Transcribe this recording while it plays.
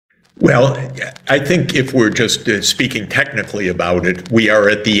Well, I think if we're just speaking technically about it, we are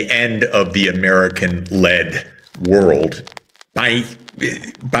at the end of the American-led world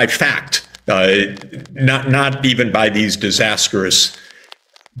by fact, not even by these disastrous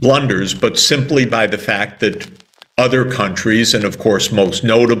blunders, but simply by the fact that other countries, and of course most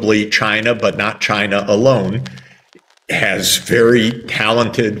notably China, but not China alone, has very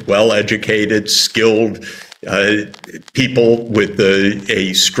talented, well-educated, skilled people with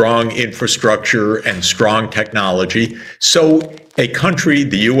a strong infrastructure and strong technology. So a country,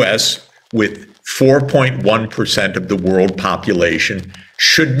 the U.S., with 4.1% of the world population,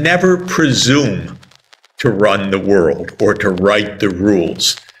 should never presume to run the world or to write the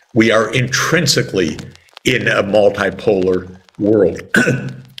rules. We are intrinsically in a multipolar world.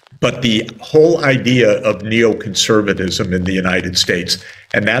 But the whole idea of neoconservatism in the United States,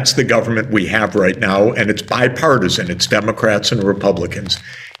 and that's the government we have right now, and it's bipartisan, it's Democrats and Republicans,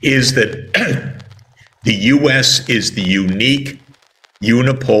 is that the U.S. is the unique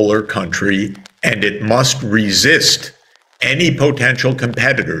unipolar country, and it must resist any potential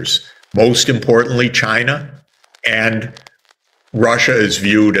competitors, most importantly China, and Russia is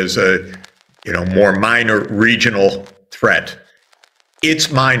viewed as a more minor regional threat.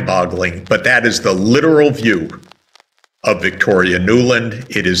 It's mind-boggling, but that is the literal view of Victoria Nuland.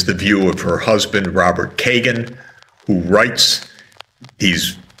 It is the view of her husband, Robert Kagan, who writes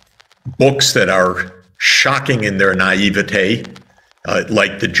these books that are shocking in their naivete,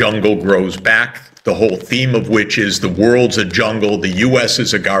 like The Jungle Grows Back, the whole theme of which is the world's a jungle, the U.S.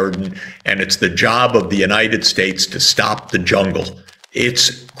 is a garden, and it's the job of the United States to stop the jungle.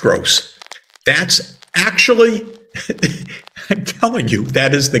 It's gross. That's actually, I'm telling you,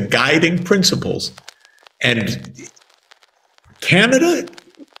 that is the guiding principles. And Canada,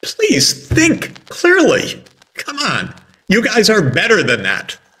 please think clearly. Come on. You guys are better than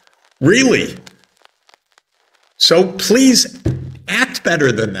that. Really. So please act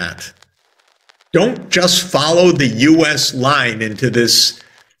better than that. Don't just follow the U.S. line into these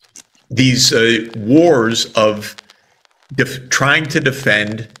wars of trying to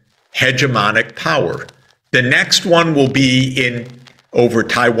defend hegemonic power. The next one will be over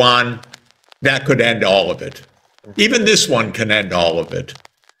Taiwan. That could end all of it. Even this one can end all of it.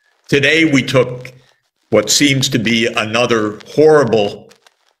 Today we took what seems to be another horrible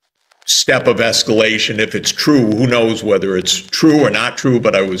step of escalation. If it's true, who knows whether it's true or not true,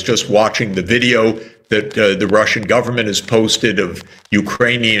 but I was just watching the video that the Russian government has posted of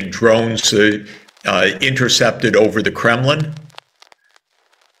Ukrainian drones intercepted over the Kremlin.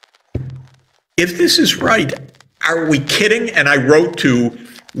 If this is right, are we kidding? And I wrote to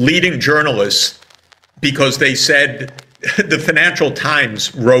leading journalists because they said, the Financial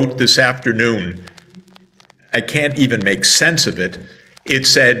Times wrote this afternoon, I can't even make sense of it. It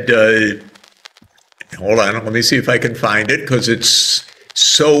said, hold on, let me see if I can find it, because it's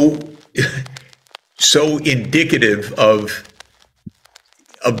so indicative of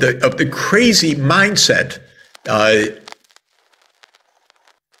the crazy mindset.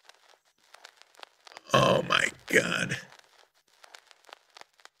 Oh my God.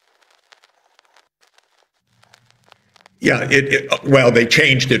 Yeah, well, they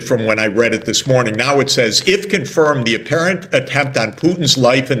changed it from when I read it this morning. Now it says, if confirmed, the apparent attempt on Putin's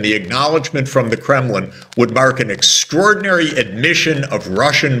life and the acknowledgement from the Kremlin would mark an extraordinary admission of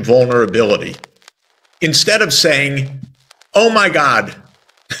Russian vulnerability. Instead of saying, oh my God,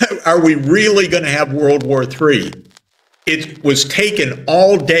 are we really going to have World War III? It was taken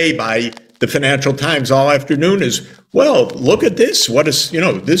all day by the Financial Times all afternoon as, well, look at this. What is,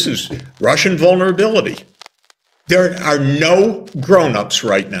 this is Russian vulnerability. There are no grown-ups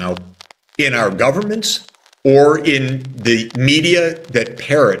right now in our governments or in the media that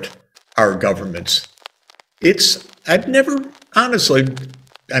parrot our governments. I've never, honestly,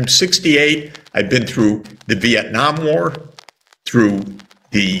 I'm 68. I've been through the Vietnam War, through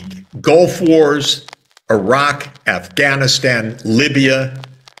the Gulf Wars, Iraq, Afghanistan, Libya,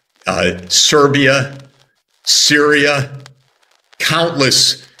 Serbia, Syria,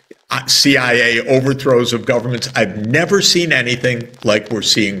 countless CIA overthrows of governments. I've never seen anything like we're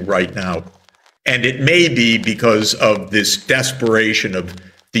seeing right now. And it may be because of this desperation of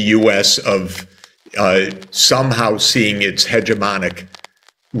the U.S. of somehow seeing its hegemonic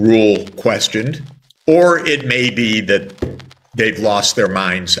rule questioned, or it may be that they've lost their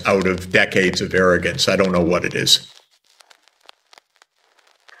minds out of decades of arrogance. I don't know what it is.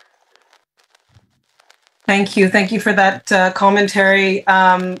 Thank you. Thank you for that commentary.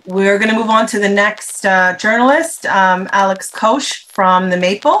 We're going to move on to the next journalist, Alex Koch from The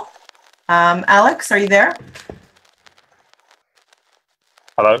Maple. Alex, are you there?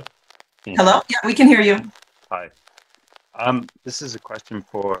 Hello. Hello? Yeah, we can hear you. Hi. This is a question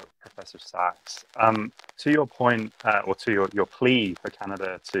for Professor Sachs. To your point, or to your plea for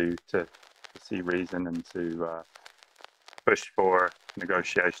Canada to see reason and to push for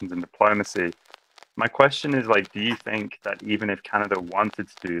negotiations and diplomacy, my question is, like, do you think that even if Canada wanted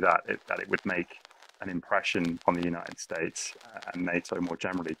to do that, that it would make an impression on the United States and NATO more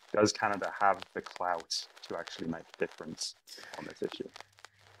generally? Does Canada have the clout to actually make a difference on this issue?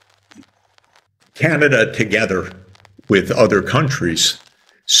 Canada, together with other countries,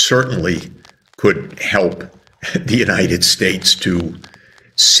 certainly could help the United States to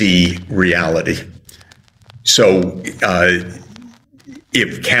see reality. So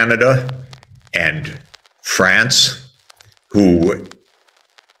if Canada and France, who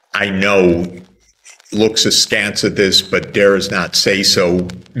I know looks askance at this but dares not say so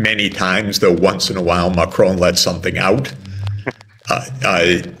many times, though once in a while Macron lets something out,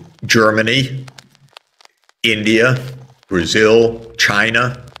 Germany, India, Brazil,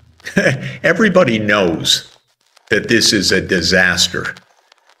 China, everybody knows that this is a disaster,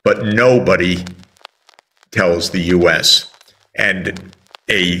 but nobody tells the U.S. And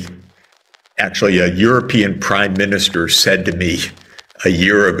actually a European prime minister said to me a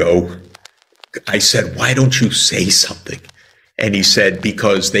year ago, I said, why don't you say something? And he said,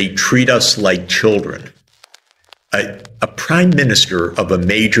 because they treat us like children. A prime minister of a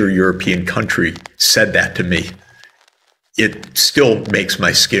major European country said that to me. It still makes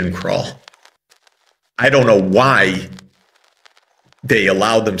my skin crawl. I don't know why they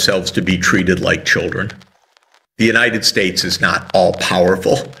allow themselves to be treated like children. The United States is not all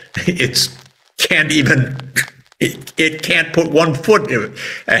powerful. It can't put one foot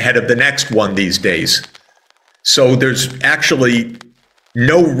ahead of the next one these days. So there's actually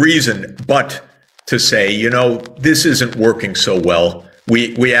no reason but to say, you know, this isn't working so well.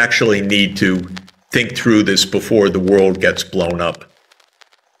 We actually need to think through this before the world gets blown up.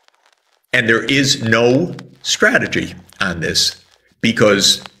 And there is no strategy on this,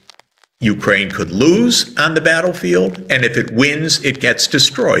 because Ukraine could lose on the battlefield, and if it wins, it gets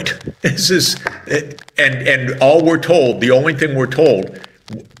destroyed. This is, and all we're told, the only thing we're told,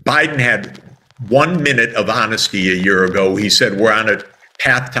 Biden had 1 minute of honesty a year ago. He said, we're on a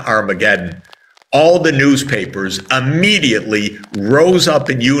path to Armageddon. All the newspapers immediately rose up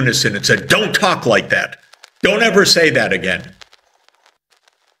in unison and said, don't talk like that. Don't ever say that again.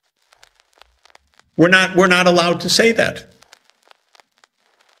 We're not allowed to say that.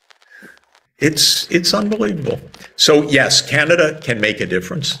 It's unbelievable. So yes, Canada can make a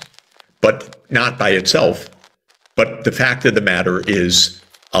difference, but not by itself. But the fact of the matter is,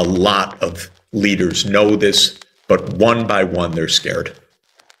 a lot of leaders know this, but one by one, they're scared.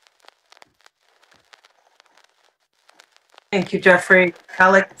 Thank you, Jeffrey.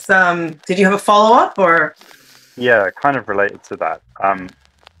 Alex, did you have a follow-up or? Yeah, kind of related to that. I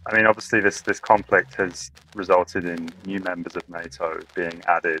mean, obviously, this conflict has resulted in new members of NATO being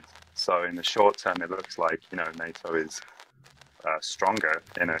added. So in the short term, it looks like, you know, NATO is stronger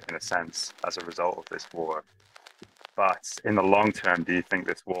in a sense as a result of this war. But in the long term, do you think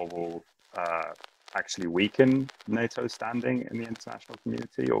this war will actually weaken NATO's standing in the international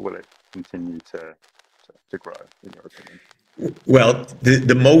community, or will it continue to grow, in your opinion? Well,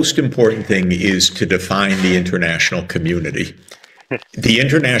 the most important thing is to define the international community. The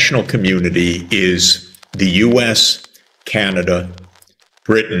international community is the U.S., Canada,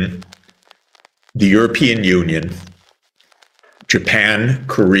 Britain, the European Union, Japan,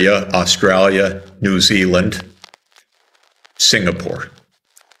 Korea, Australia, New Zealand, Singapore.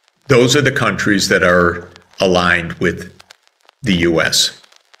 Those are the countries that are aligned with the U.S.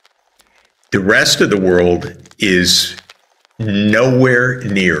 The rest of the world is nowhere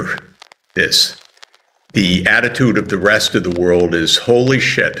near this. The attitude of the rest of the world is, holy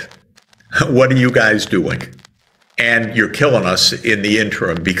shit, what are you guys doing? And you're killing us in the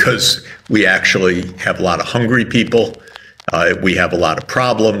interim, because we actually have a lot of hungry people. We have a lot of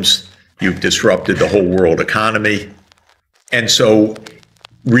problems. You've disrupted the whole world economy. And so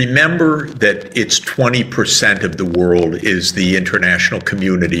remember that it's 20% of the world is the international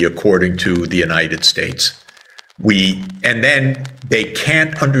community, according to the United States. And then they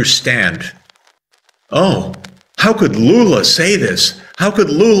can't understand, oh, how could Lula say this? How could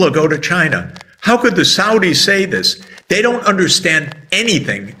Lula go to China? How could the Saudis say this? They don't understand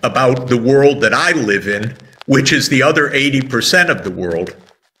anything about the world that I live in, which is the other 80% of the world.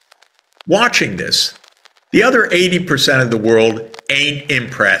 Watching this, the other 80% of the world ain't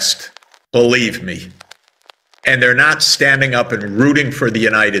impressed, believe me. And they're not standing up and rooting for the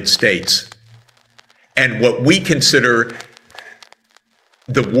United States. And what we consider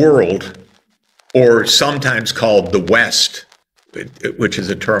the world, or sometimes called the West, which is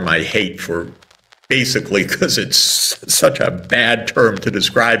a term I hate for basically because it's such a bad term to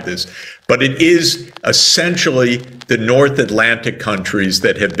describe this, but it is essentially the North Atlantic countries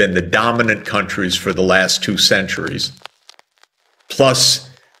that have been the dominant countries for the last 2 centuries, plus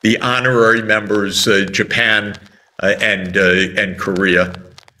the honorary members, Japan and Korea,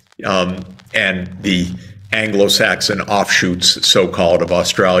 and the Anglo-Saxon offshoots, so-called, of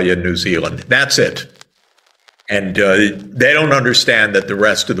Australia and New Zealand. That's it. And they don't understand that the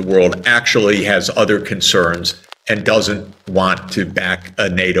rest of the world actually has other concerns and doesn't want to back a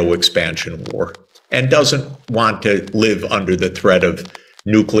NATO expansion war and doesn't want to live under the threat of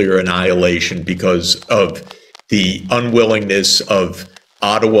nuclear annihilation because of the unwillingness of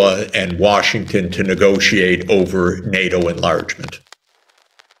Ottawa and Washington to negotiate over NATO enlargement.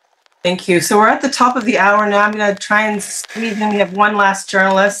 Thank you. So we're at the top of the hour now. I'm going to try and squeeze in. We have one last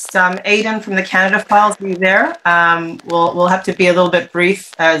journalist, Aidan from the Canada Files. Are you there? We'll have to be a little bit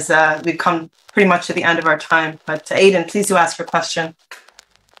brief as we've come pretty much to the end of our time. But Aidan, please do ask your question.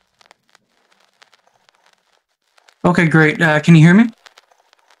 Okay, great. Can you hear me?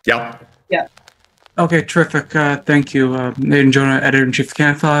 Yeah. Yeah. Okay, terrific. Thank you, Aidan Jonah, Editor-in-Chief of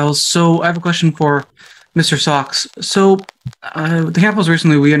Canada Files. So I have a question for Mr. Sachs. So the Capitals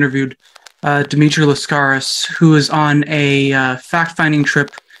recently, we interviewed Dimitri Lascaris, who is on a fact-finding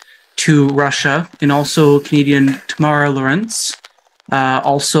trip to Russia, and also Canadian Tamara Lawrence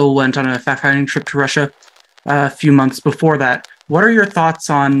also went on a fact-finding trip to Russia a few months before that. What are your thoughts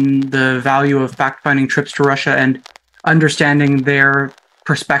on the value of fact-finding trips to Russia and understanding their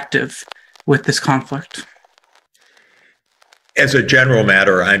perspective with this conflict? As a general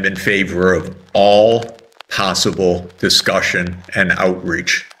matter, I'm in favor of all possible discussion and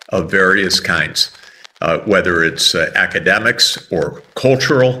outreach of various kinds, whether it's academics or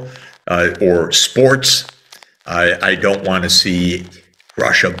cultural or sports. I don't want to see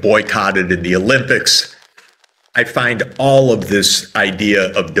Russia boycotted in the Olympics. I find all of this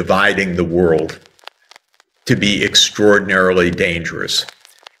idea of dividing the world to be extraordinarily dangerous,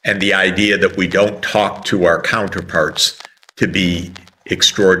 and the idea that we don't talk to our counterparts to be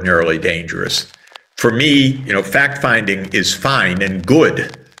extraordinarily dangerous. For me, fact-finding is fine and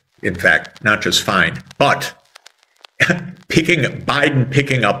good. In fact, not just fine, but Biden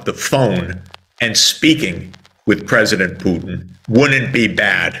picking up the phone and speaking with President Putin wouldn't be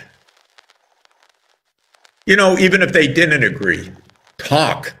bad. Even if they didn't agree,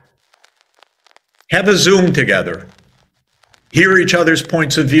 talk. Have a Zoom together. Hear each other's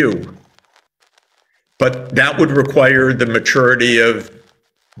points of view. But that would require the maturity of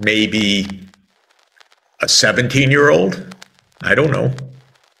maybe a 17-year-old? I don't know.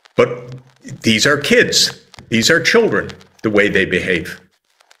 But these are kids. These are children, the way they behave.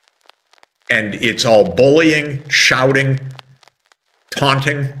 And it's all bullying, shouting,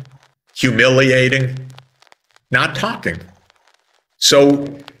 taunting, humiliating, not talking. So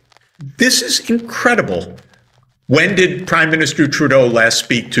this is incredible. When did Prime Minister Trudeau last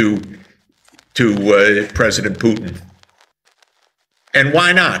speak to President Putin? And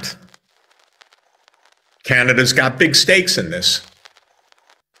why not? Canada's got big stakes in this.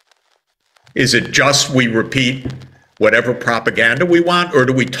 Is it just we repeat whatever propaganda we want, or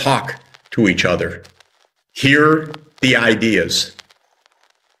do we talk to each other? Hear the ideas.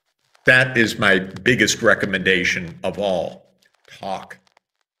 That is my biggest recommendation of all. Talk.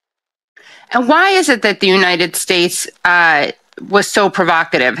 And why is it that the United States was so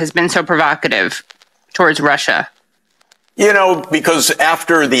provocative, has been so provocative towards Russia? Because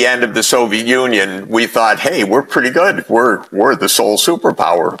after the end of the Soviet Union, we thought, hey, we're pretty good. We're the sole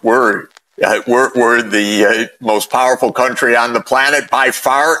superpower. We're the most powerful country on the planet by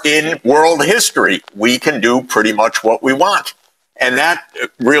far in world history. We can do pretty much what we want. And that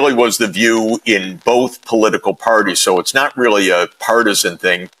really was the view in both political parties. So it's not really a partisan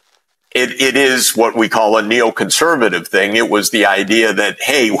thing. It is what we call a neoconservative thing. It was the idea that,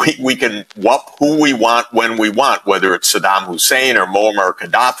 hey, we can whoop who we want when we want, whether it's Saddam Hussein or Muammar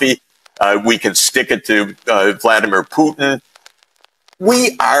Gaddafi. We can stick it to Vladimir Putin.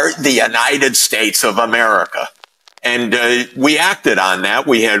 We are the United States of America. And we acted on that.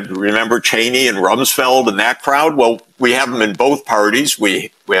 We had, remember, Cheney and Rumsfeld and that crowd? Well, we have them in both parties.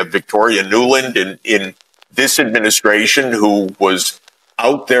 We have Victoria Nuland in this administration, who was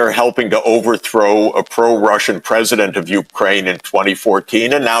out there helping to overthrow a pro-Russian president of Ukraine in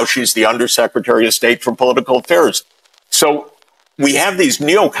 2014, and now she's the Undersecretary of State for Political Affairs. So we have these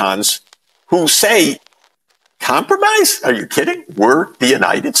neocons who say, compromise? Are you kidding? We're the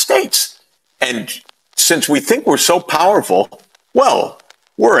United States. And since we think we're so powerful, well,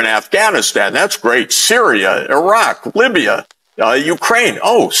 we're in Afghanistan. That's great. Syria, Iraq, Libya, Ukraine.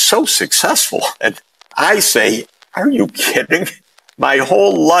 Oh, so successful. And I say, are you kidding? My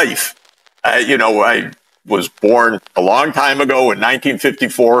whole life, I was born a long time ago in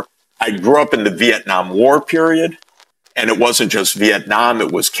 1954. I grew up in the Vietnam War period. And it wasn't just Vietnam,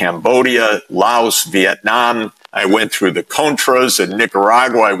 it was Cambodia, Laos, Vietnam. I went through the Contras in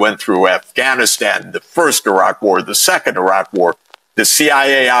Nicaragua. I went through Afghanistan, the first Iraq War, the second Iraq War, the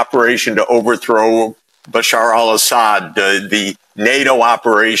CIA operation to overthrow Bashar al-Assad, the NATO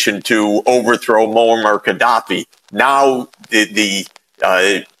operation to overthrow Muammar Gaddafi. Now the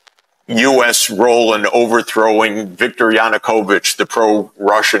U.S. role in overthrowing Viktor Yanukovych, the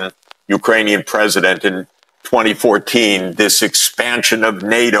pro-Russian Ukrainian president, in 2014, this expansion of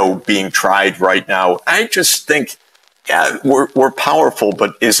NATO being tried right now. I just think, yeah, we're powerful,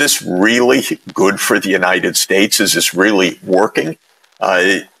 but is this really good for the United States? Is this really working?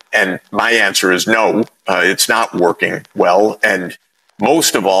 And my answer is no, it's not working well. And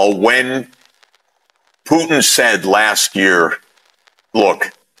most of all, when Putin said last year,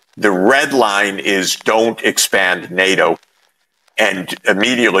 look, the red line is don't expand NATO. And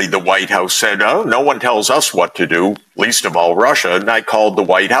immediately the White House said, oh, no one tells us what to do, least of all Russia. And I called the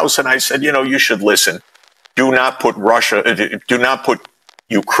White House and I said, you should listen. Do not put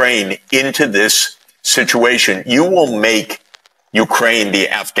Ukraine into this situation. You will make Ukraine the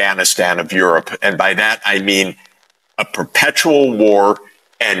Afghanistan of Europe. And by that, I mean a perpetual war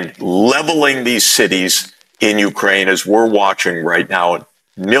and leveling these cities in Ukraine, as we're watching right now.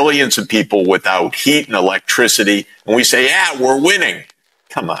 Millions of people without heat and electricity. And we say, yeah, we're winning.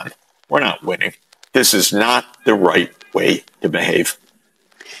 Come on, we're not winning. This is not the right way to behave.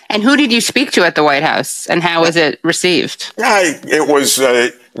 And who did you speak to at the White House, and how was it received? It was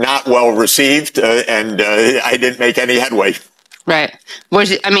not well received, and I didn't make any headway. Right.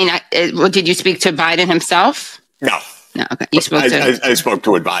 Did you speak to Biden himself? No. No, okay. You spoke to... I spoke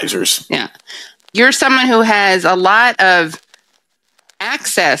to advisors. Yeah. You're someone who has a lot of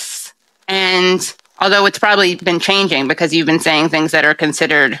access, and although it's probably been changing because you've been saying things that are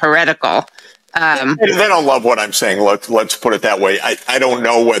considered heretical. They don't love what I'm saying. Let's put it that way. I don't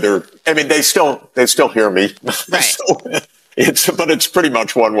know whether, they still hear me. Right. But it's pretty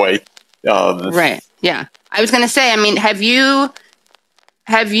much one way. Right. Yeah. I was going to say, do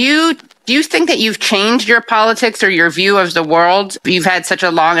you think that you've changed your politics or your view of the world? You've had such a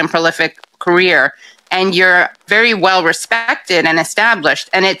long and prolific career, and you're very well respected and established.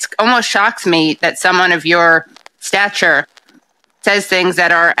 And it almost shocks me that someone of your stature says things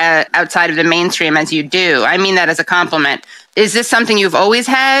that are outside of the mainstream as you do. I mean that as a compliment. Is this something you've always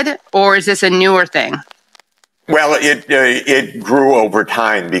had, or is this a newer thing? Well, it grew over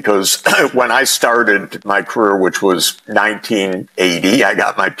time, because when I started my career, which was 1980, I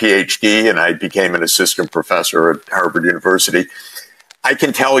got my PhD and I became an assistant professor at Harvard University. I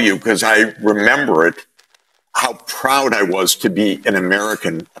can tell you, because I remember it, how proud I was to be an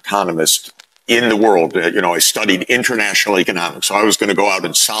American economist in the world. I studied international economics, so I was going to go out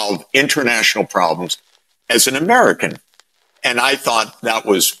and solve international problems as an American. And I thought that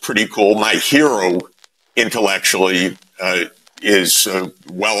was pretty cool. My hero intellectually is a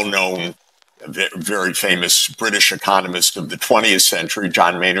well-known, very famous British economist of the 20th century,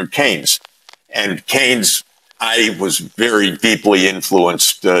 John Maynard Keynes. And Keynes, I was very deeply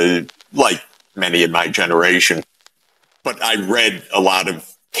influenced, like many in my generation. But I read a lot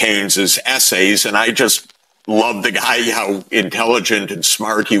of Keynes's essays, and I just loved the guy, how intelligent and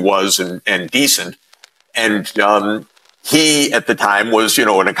smart he was, and decent. And he, at the time, was,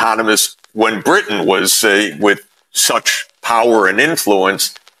 an economist when Britain was with such power and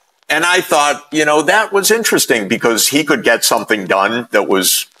influence. And I thought, that was interesting, because he could get something done that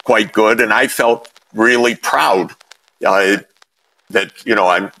was quite good. And I felt really proud that,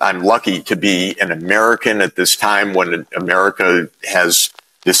 I'm lucky to be an American at this time when America has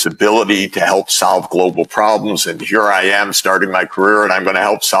this ability to help solve global problems. And here I am starting my career, and I'm going to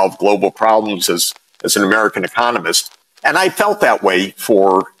help solve global problems as an American economist. And I felt that way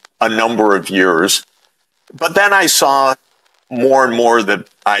for a number of years. But then I saw more and more that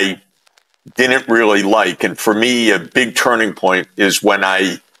I didn't really like. And for me, a big turning point is when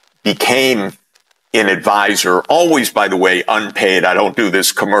I became an advisor, always, by the way, unpaid. I don't do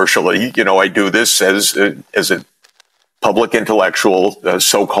this commercially. I do this as a public intellectual,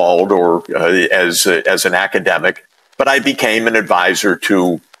 so-called, or as an academic. But I became an advisor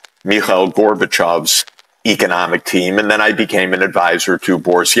to Mikhail Gorbachev's economic team, and then I became an advisor to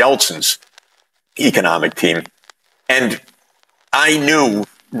Boris Yeltsin's economic team. And I knew,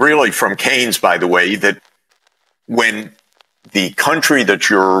 really from Keynes, by the way, that when the country that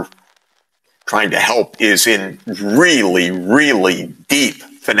you're trying to help is in really, really deep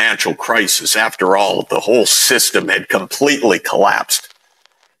financial crisis. After all, the whole system had completely collapsed.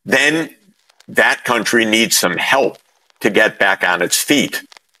 Then that country needs some help to get back on its feet.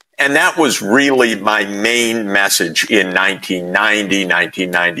 And that was really my main message in 1990,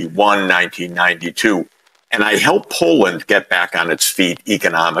 1991, 1992. And I helped Poland get back on its feet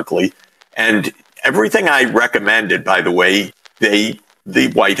economically. And everything I recommended, by the way, the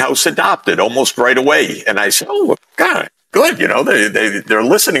White House adopted almost right away. And I said, oh, God, good. You know, they're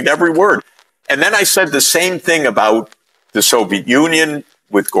listening to every word. And then I said the same thing about the Soviet Union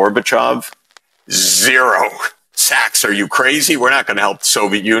with Gorbachev. Zero. Sachs, are you crazy? We're not going to help the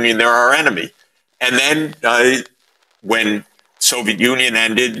Soviet Union. They're our enemy. And then when Soviet Union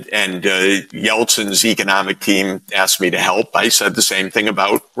ended and Yeltsin's economic team asked me to help, I said the same thing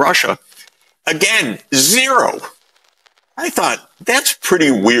about Russia. Again, zero. I thought that's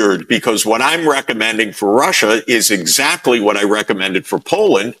pretty weird because what I'm recommending for Russia is exactly what I recommended for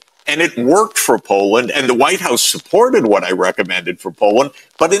Poland. And it worked for Poland, and the White House supported what I recommended for Poland.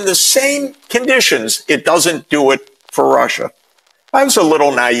 But in the same conditions, it doesn't do it for Russia. I was a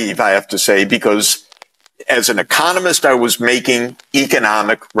little naive, I have to say, because as an economist, I was making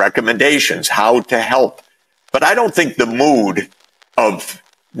economic recommendations, how to help. But I don't think the mood of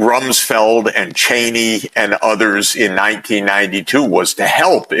Rumsfeld and Cheney and others in 1992 was to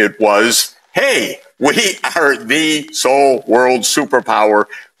help. It was, hey, we are the sole world superpower.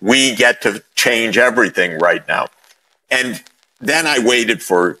 We get to change everything right now. And then I waited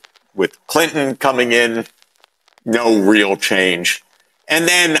with Clinton coming in, no real change. And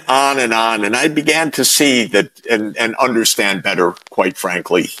then on, and I began to see that and understand better, quite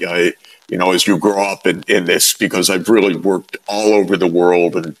frankly, you know, as you grow up in this, because I've really worked all over the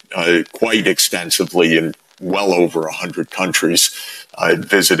world and quite extensively in well over 100 countries. I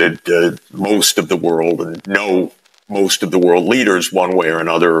visited most of the world and know most of the world leaders one way or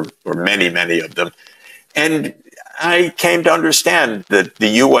another, or many, many of them. And I came to understand that the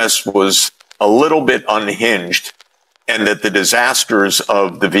U.S. was a little bit unhinged and that the disasters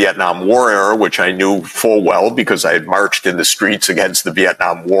of the Vietnam War era, which I knew full well because I had marched in the streets against the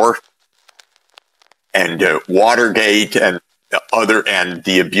Vietnam War, and Watergate and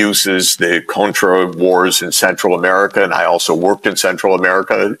the abuses, the Contra wars in Central America, and I also worked in Central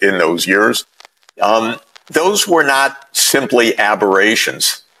America in those years. Those were not simply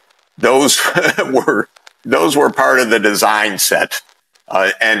aberrations. Those were part of the design set.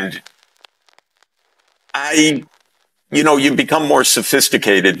 And you become more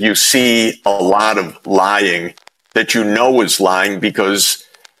sophisticated. You see a lot of lying that you know is lying because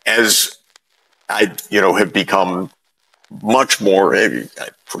as I, have become much more,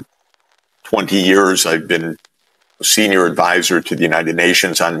 for 20 years, I've been a senior advisor to the United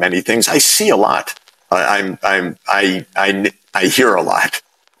Nations on many things. I see a lot. I hear a lot.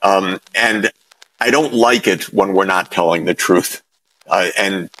 And I don't like it when we're not telling the truth.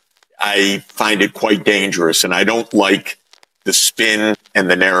 And I find it quite dangerous. And I don't like the spin and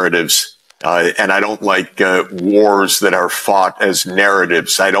the narratives. And I don't like wars that are fought as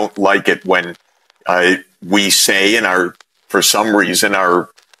narratives. I don't like it when we say for some reason, our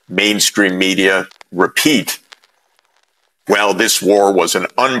mainstream media repeat, well, this war was an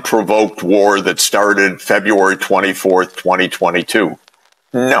unprovoked war that started February 24th, 2022.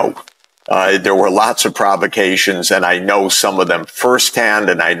 No. There were lots of provocations, and I know some of them firsthand,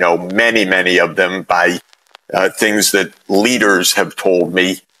 and I know many, many of them by things that leaders have told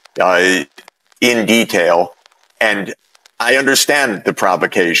me in detail. And I understand the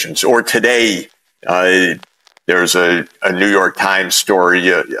provocations. Or today, there's a New York Times story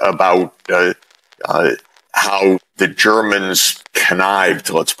about how the Germans connived,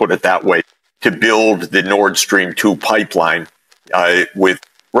 let's put it that way, to build the Nord Stream 2 pipeline with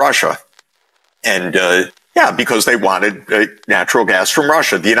Russia. And because they wanted natural gas from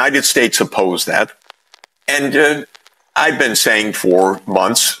Russia. The United States opposed that. And I've been saying for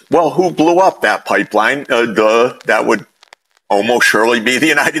months, well, who blew up that pipeline? That would almost surely be the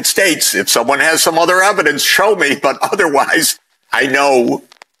United States. If someone has some other evidence, show me. But otherwise, I know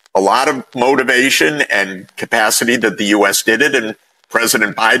a lot of motivation and capacity that the U.S. did it. And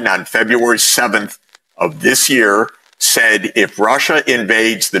President Biden on February 7th of this year said, if Russia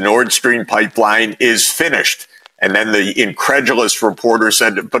invades, the Nord Stream pipeline is finished. And then the incredulous reporter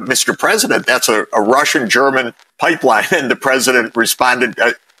said, but Mr. President, that's a Russian-German pipeline. And the president responded,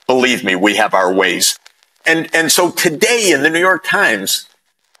 believe me, we have our ways. And so today in the New York Times,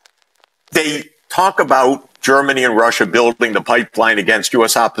 they talk about Germany and Russia building the pipeline against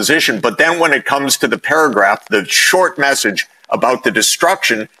U.S. opposition. But then when it comes to the paragraph, the short message about the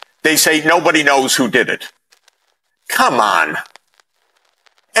destruction, they say nobody knows who did it. Come on.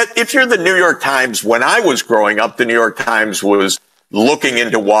 If you're the New York Times, when I was growing up, the New York Times was looking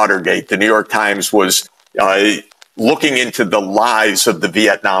into Watergate. The New York Times was looking into the lies of the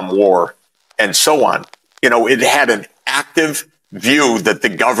Vietnam War and so on. You know, it had an active view that the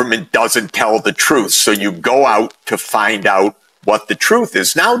government doesn't tell the truth. So you go out to find out what the truth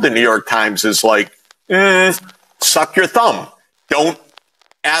is. Now the New York Times is like, suck your thumb. Don't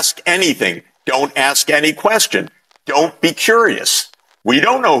ask anything. Don't ask any question. Don't be curious. We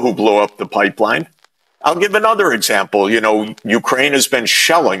don't know who blew up the pipeline. I'll give another example. You know, Ukraine has been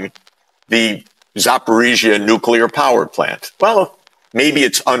shelling the Zaporizhia nuclear power plant. Well, maybe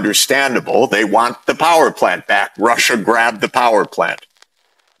it's understandable. They want the power plant back. Russia grabbed the power plant.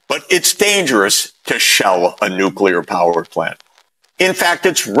 But it's dangerous to shell a nuclear power plant. In fact,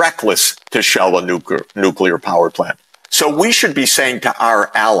 it's reckless to shell a nuclear power plant. So we should be saying to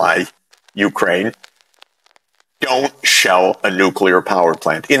our ally, Ukraine, don't shell a nuclear power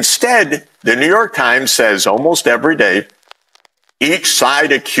plant. Instead, the New York Times says almost every day, each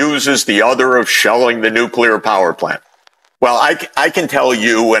side accuses the other of shelling the nuclear power plant. Well, I can tell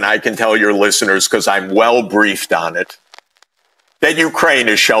you and I can tell your listeners, because I'm well briefed on it, that Ukraine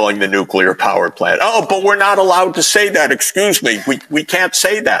is shelling the nuclear power plant. Oh, but we're not allowed to say that. Excuse me. We can't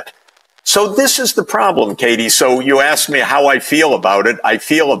say that. So this is the problem, Katie. So you asked me how I feel about it. I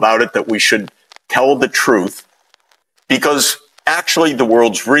feel about it that we should tell the truth, because actually the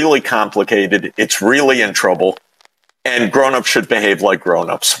world's really complicated. It's really in trouble, and grown-ups should behave like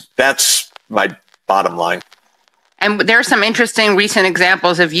grown-ups. That's my bottom line. And there are some interesting recent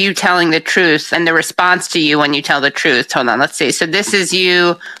examples of you telling the truth and the response to you when you tell the truth. Hold on, let's see. So this is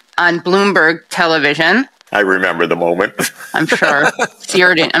you on Bloomberg television. I remember the moment. I'm sure.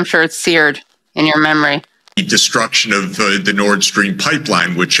 I'm sure it's seared in your memory. The destruction of the Nord Stream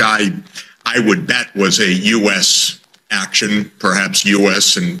pipeline, which I would bet was a U.S. action, perhaps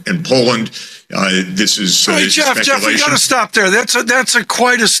U.S. and Poland. This is hey, Jeff, we got to stop there. That's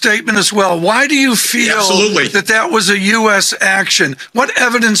quite a statement as well. Why do you feel that was a U.S. action? What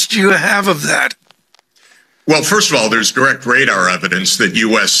evidence do you have of that? Well, first of all, there's direct radar evidence that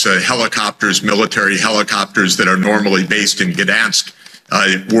U.S. helicopters, military helicopters that are normally based in Gdansk,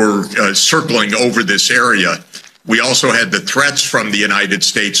 were circling over this area. We also had the threats from the United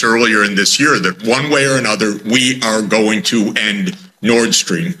States earlier in this year that one way or another, we are going to end Nord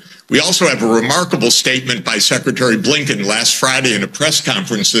Stream. We also have a remarkable statement by Secretary Blinken last Friday in a press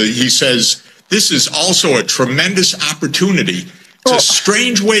conference. He says, this is also a tremendous opportunity. It's a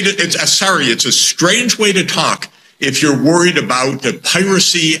strange way to, it's a strange way to talk if you're worried about the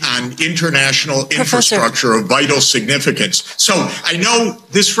piracy on international infrastructure of vital significance. So I know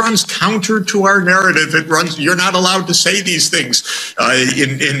this runs counter to our narrative. You're not allowed to say these things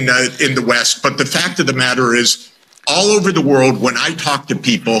in the West. But the fact of the matter is, all over the world, when I talk to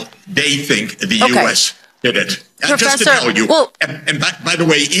people, they think the U.S. did it. Just to tell you, and by the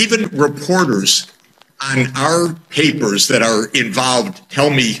way, even reporters on our papers that are involved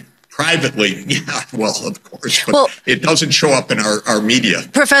tell me privately, yeah, well, of course, but it doesn't show up in our media.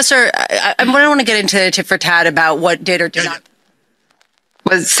 Professor, I don't want to get into tit for tat about what did or did not.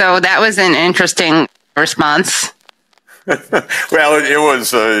 So that was an interesting response. Well, it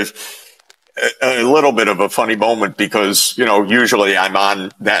was a little bit of a funny moment because, you know, usually I'm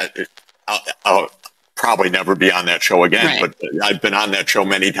on that. I'll probably never be on that show again, but I've been on that show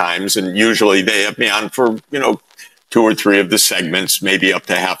many times, and usually they have me on for, you know, 2 or 3 of the segments, maybe up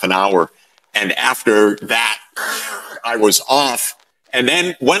to half an hour. And after that, I was off. And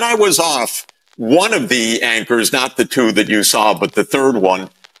then when I was off, one of the anchors, not the 2 that you saw, but the third one,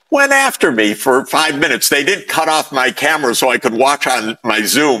 went after me for 5 minutes. They didn't cut off my camera so I could watch on my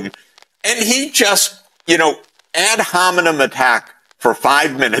Zoom. And he just, you know, ad hominem attack for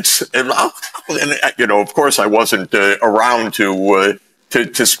 5 minutes. And you know, of course, I wasn't around to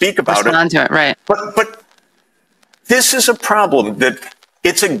speak about Respond to it, right. But this is a problem that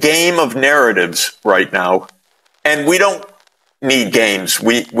it's a game of narratives right now. And we don't need games.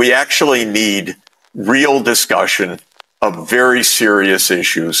 We actually need real discussion of very serious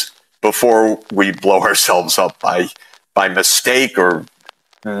issues before we blow ourselves up by mistake or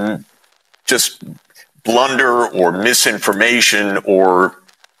just blunder or misinformation or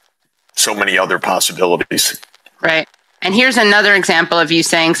so many other possibilities. Right. And here's another example of you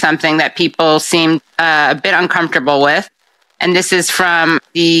saying something that people seem a bit uncomfortable with. And this is from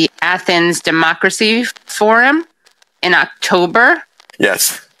the Athens Democracy Forum in October.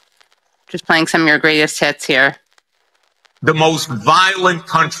 Yes. Just playing some of your greatest hits here. The most violent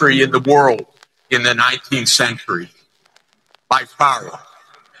country in the world in the 19th century, by far,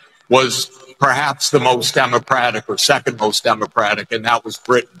 was perhaps the most democratic or second most democratic, and that was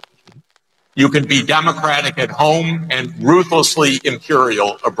Britain. You can be democratic at home and ruthlessly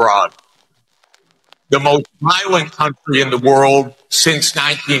imperial abroad. The most violent country in the world since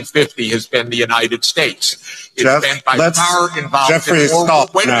 1950 has been the United States. It's been by far involved Jeffrey, in more,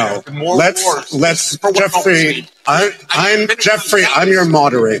 stop wait now. A minute, more Let's Jeffrey, I'm Jeffrey, I'm your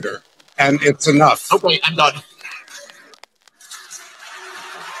moderator, and it's enough. Okay, I'm done.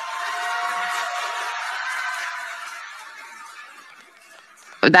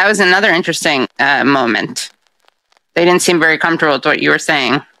 That was another interesting moment. They didn't seem very comfortable with what you were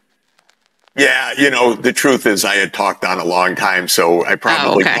saying. Yeah, you know, the truth is I had talked on a long time, so I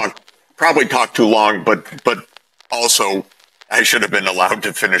probably talked too long, but also I should have been allowed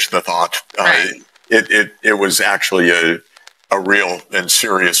to finish the thought. Right. It was actually a real and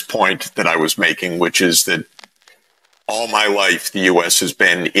serious point that I was making, which is that all my life the U.S. has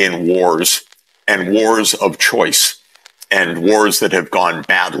been in wars, and wars of choice, and wars that have gone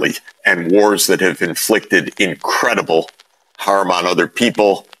badly, and wars that have inflicted incredible harm on other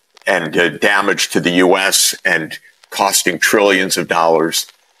people and damage to the U.S. and costing trillions of dollars.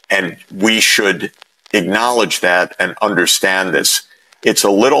 And we should acknowledge that and understand this. It's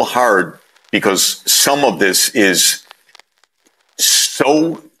a little hard because some of this is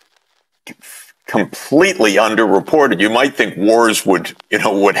so completely underreported. You might think wars would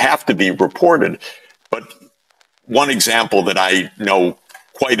have to be reported. But one example that I know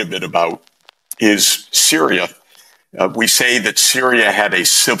quite a bit about is Syria. We say that Syria had a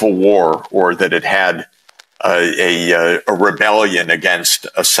civil war, or that it had a rebellion against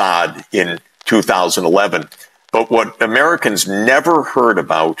Assad in 2011. But what Americans never heard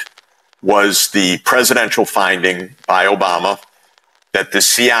about was the presidential finding by Obama that the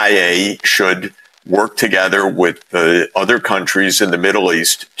CIA should work together with the other countries in the Middle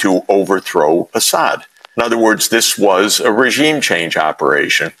East to overthrow Assad. In other words, this was a regime change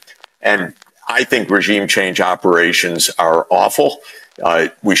operation. And I think regime change operations are awful.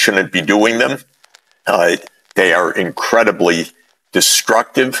 We shouldn't be doing them. They are incredibly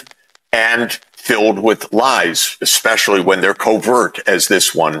destructive and filled with lies, especially when they're covert, as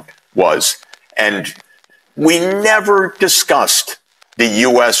this one was. And we never discussed the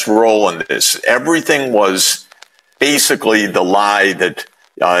U.S. role in this. Everything was basically the lie that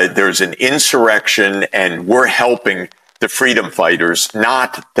there's an insurrection and we're helping the freedom fighters,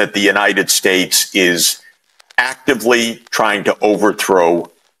 not that the United States is actively trying to overthrow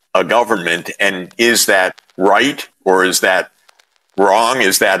a government. And is that right, or is that wrong?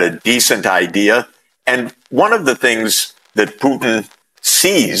 Is that a decent idea? And one of the things that Putin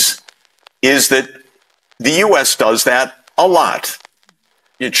sees is that the U.S. does that a lot.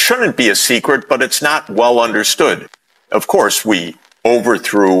 It shouldn't be a secret, but it's not well understood. Of course, we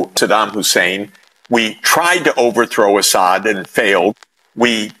overthrew Saddam Hussein. We tried to overthrow Assad and failed.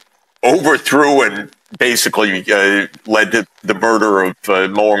 We overthrew and basically led to the murder of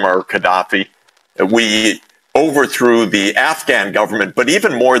Muammar Gaddafi. We overthrew the Afghan government. But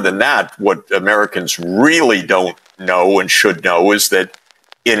even more than that, what Americans really don't know and should know is that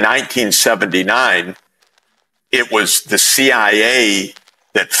in 1979, it was the CIA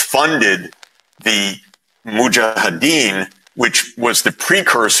that funded the Mujahideen, which was the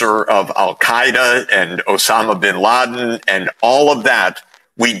precursor of Al-Qaeda and Osama bin Laden and all of that.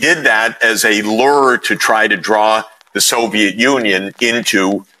 We did that as a lure to try to draw the Soviet Union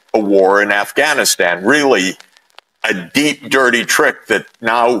into a war in Afghanistan. Really a deep, dirty trick that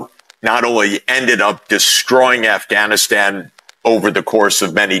now not only ended up destroying Afghanistan over the course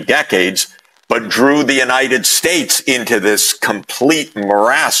of many decades, but drew the United States into this complete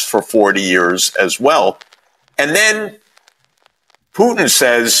morass for 40 years as well. And then Putin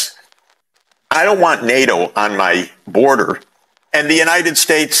says, I don't want NATO on my border. And the United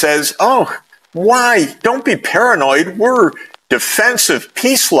States says, oh, why? Don't be paranoid. We're a defensive,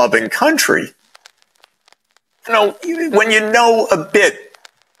 peace-loving country. You know, when you know a bit,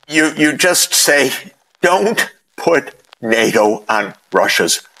 you just say, don't put NATO on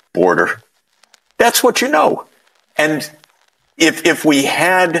Russia's border. That's what you know. And if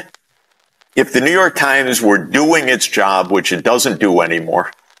the New York Times were doing its job, which it doesn't do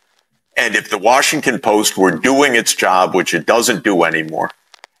anymore, and if the Washington Post were doing its job, which it doesn't do anymore,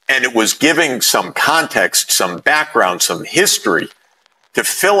 and it was giving some context, some background, some history to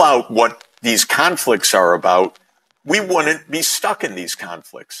fill out what these conflicts are about, we wouldn't be stuck in these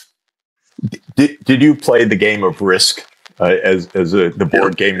conflicts. Did you play the game of Risk the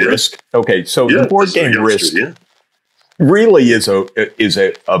board game Risk. Okay, so the board game Risk really is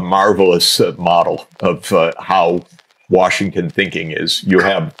a marvelous model of how Washington thinking is. You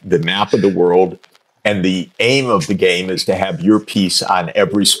have the map of the world, and the aim of the game is to have your piece on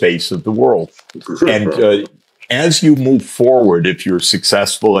every space of the world. And as you move forward, if you're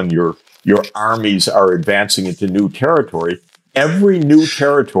successful and your armies are advancing into new territory, every new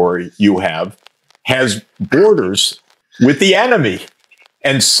territory you have has borders with the enemy.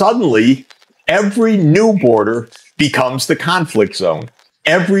 And suddenly, every new border becomes the conflict zone.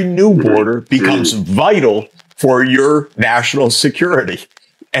 Every new border becomes vital for your national security.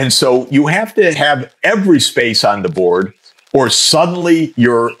 And so you have to have every space on the board, or suddenly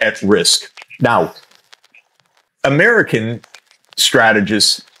you're at risk. Now, American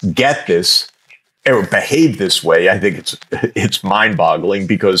strategists get this or behave this way. I think it's mind-boggling,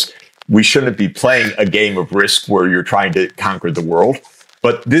 because we shouldn't be playing a game of Risk where you're trying to conquer the world.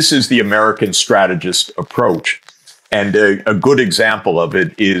 But this is the American strategist approach. And a good example of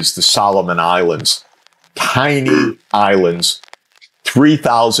it is the Solomon Islands. Tiny islands,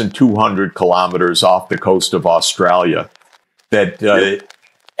 3,200 kilometers off the coast of Australia, that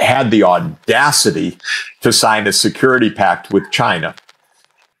had the audacity to sign a security pact with China.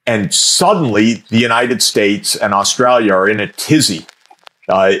 And suddenly, the United States and Australia are in a tizzy.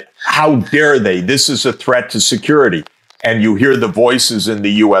 How dare they? This is a threat to security. And you hear the voices in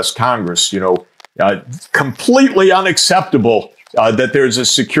the U.S. Congress, completely unacceptable that there's a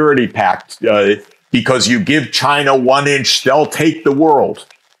security pact, because you give China 1 inch, they'll take the world.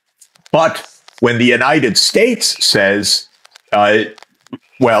 But when the United States says,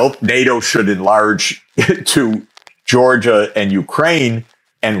 well, NATO should enlarge to Georgia and Ukraine,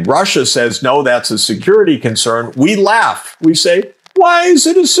 and Russia says, no, that's a security concern, we laugh. We say, why is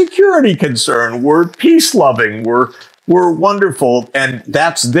it a security concern? We're peace-loving. We're wonderful. And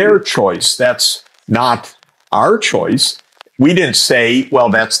that's their choice. That's not our choice. We didn't say, well,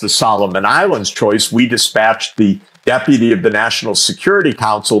 that's the Solomon Islands choice. We dispatched the deputy of the National Security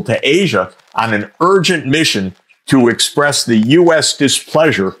Council to Asia on an urgent mission to express the U.S.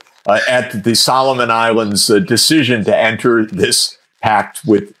 displeasure at the Solomon Islands' decision to enter this pact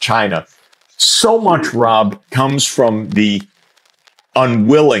with China. So much, Rob, comes from the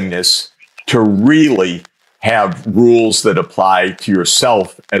unwillingness to really have rules that apply to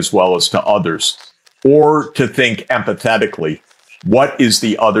yourself as well as to others, or to think empathetically. What is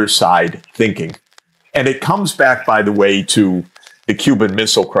the other side thinking? And it comes back, by the way, to the Cuban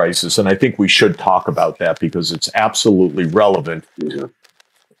Missile Crisis, and I think we should talk about that because it's absolutely relevant.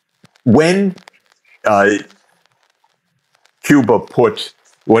 When Khrushchev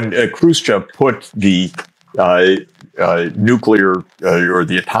put the nuclear or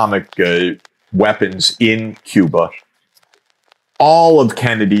the atomic weapons in Cuba, all of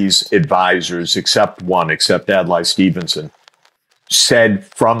Kennedy's advisors, except Adlai Stevenson, said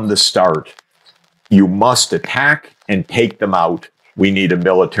from the start, you must attack and take them out. We need a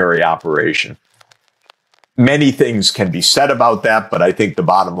military operation. Many things can be said about that, but I think the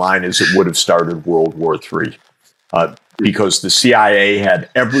bottom line is it would have started World War III because the CIA had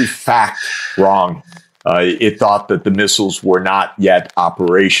every fact wrong. It thought that the missiles were not yet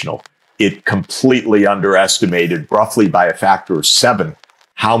operational. It completely underestimated, roughly by a factor of 7,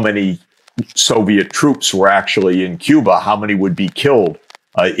 how many Soviet troops were actually in Cuba, how many would be killed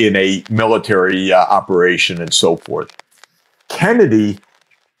in a military operation, and so forth. Kennedy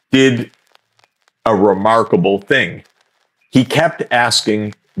did a remarkable thing. He kept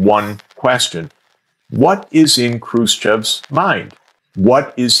asking one question. What is in Khrushchev's mind?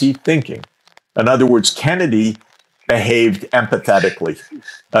 What is he thinking? In other words, Kennedy behaved empathetically.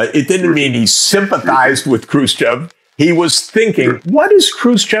 It didn't mean he sympathized with Khrushchev. He was thinking, what is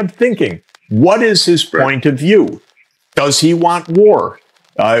Khrushchev thinking? What is his point of view? Does he want war?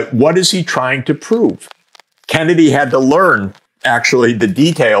 What is he trying to prove? Kennedy had to learn, actually, the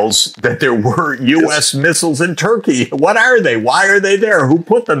details that there were U.S. missiles in Turkey. What are they? Why are they there? Who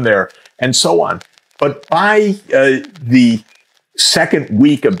put them there? And so on. But by the second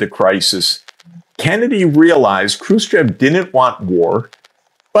week of the crisis, Kennedy realized Khrushchev didn't want war,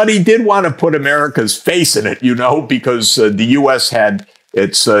 but he did want to put America's face in it, because the U.S. had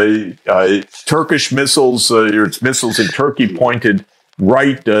its Turkish missiles, or its missiles in Turkey pointed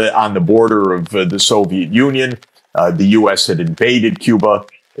right on the border of the Soviet Union. The U.S. had invaded Cuba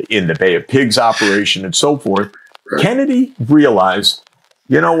in the Bay of Pigs operation and so forth. Kennedy realized,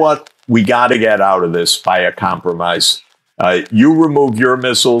 you know what? We got to get out of this by a compromise. You remove your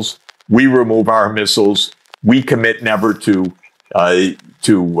missiles. We remove our missiles. We commit never to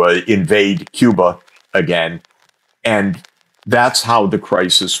invade Cuba again. And That's how the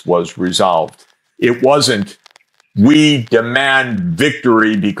crisis was resolved. It wasn't, we demand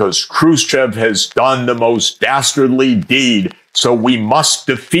victory because Khrushchev has done the most dastardly deed, so we must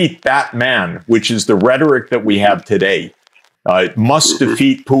defeat that man, which is the rhetoric that we have today. Must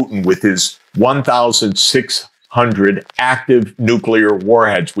defeat Putin with his 1,600 active nuclear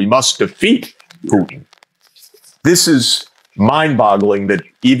warheads. We must defeat Putin. This is mind-boggling that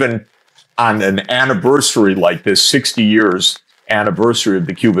even on an anniversary like this, 60 years anniversary of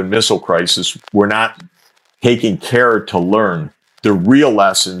the Cuban Missile Crisis, we're not taking care to learn the real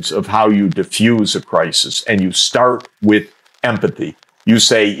lessons of how you diffuse a crisis. And you start with empathy. You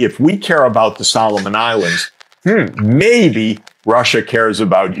say, if we care about the Solomon Islands, maybe Russia cares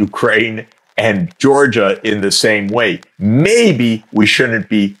about Ukraine and Georgia in the same way. Maybe we shouldn't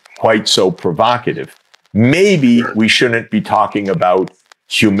be quite so provocative. Maybe we shouldn't be talking about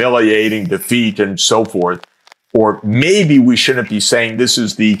humiliating defeat and so forth. Or maybe we shouldn't be saying this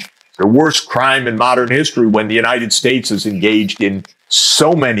is the worst crime in modern history when the United States is engaged in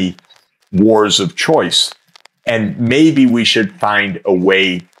so many wars of choice. And maybe we should find a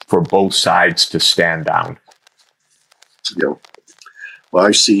way for both sides to stand down. Yeah. Well,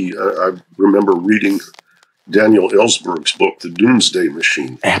 I see, I remember reading Daniel Ellsberg's book, The Doomsday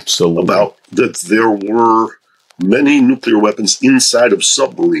Machine. Absolutely. About that there were many nuclear weapons inside of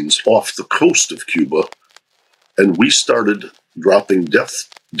submarines off the coast of Cuba, and we started dropping depth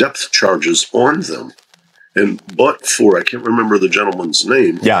charges on them. But for, I can't remember the gentleman's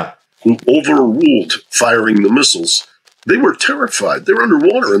name, who overruled firing the missiles, they were terrified. They're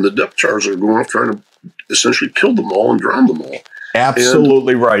underwater, and the depth charges are going off trying to essentially kill them all and drown them all.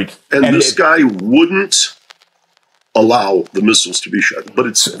 Absolutely right. And this guy wouldn't allow the missiles to be shot. But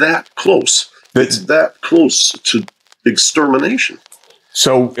it's that close. It's that close to extermination.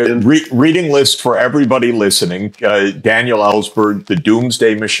 So reading list for everybody listening, Daniel Ellsberg, The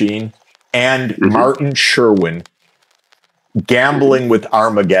Doomsday Machine, and Martin Sherwin, Gambling with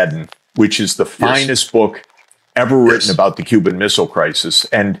Armageddon, which is the finest book ever written about the Cuban Missile Crisis.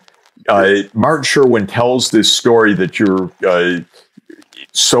 And Martin Sherwin tells this story that you're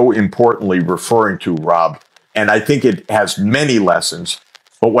so importantly referring to, Rob. And I think it has many lessons.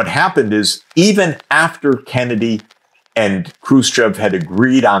 But what happened is, even after Kennedy and Khrushchev had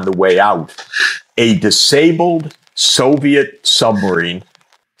agreed on the way out, a disabled Soviet submarine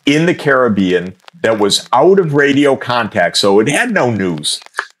in the Caribbean that was out of radio contact, so it had no news,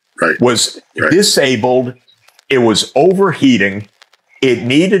 was disabled. It was overheating. It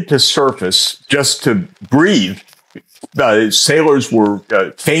needed to surface just to breathe. Sailors were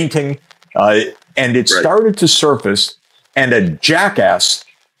fainting, and it started to surface, and a jackass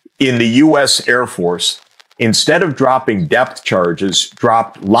in the U.S. Air Force, instead of dropping depth charges,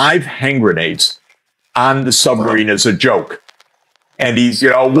 dropped live hand grenades on the submarine as a joke. And he's,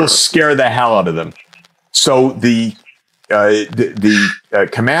 we'll scare the hell out of them. So the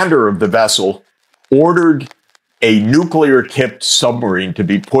commander of the vessel ordered a nuclear-tipped submarine to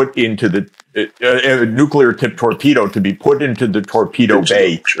be put into the a nuclear-tipped torpedo to be put into the torpedo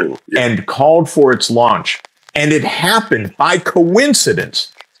bay and called for its launch. And it happened by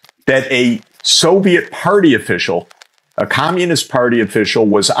coincidence that a Soviet party official, a Communist Party official,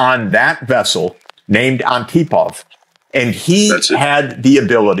 was on that vessel named Antipov. And he had the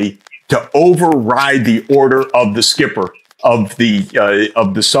ability to override the order of the skipper of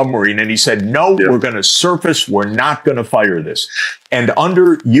the submarine. And he said, no, we're going to surface. We're not going to fire this. And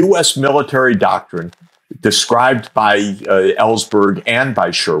under U.S. military doctrine, described by Ellsberg and by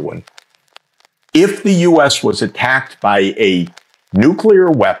Sherwin, if the U.S. was attacked by a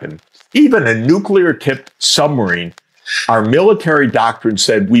nuclear weapon, even a nuclear-tipped submarine, our military doctrine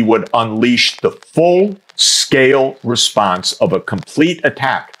said we would unleash the full-scale response of a complete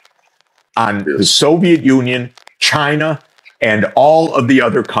attack on the Soviet Union, China, and all of the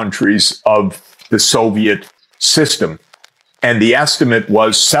other countries of the Soviet system. And the estimate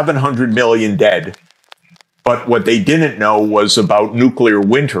was 700 million dead. But what they didn't know was about nuclear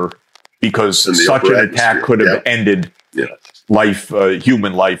winter, because such an attack could have ended life,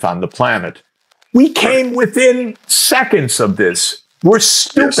 human life on the planet. We came within seconds of this. We're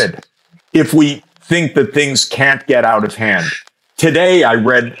stupid if we think that things can't get out of hand. Today, I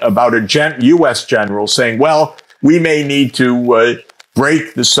read about a U.S. general saying, well, we may need to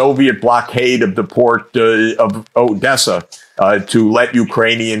break the Soviet blockade of the port of Odessa to let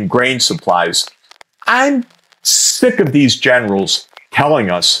Ukrainian grain supplies. I'm sick of these generals telling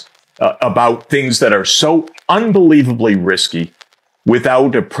us about things that are so unbelievably risky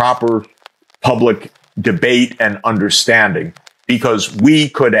without a proper public debate and understanding, because we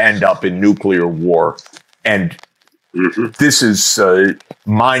could end up in nuclear war. And This is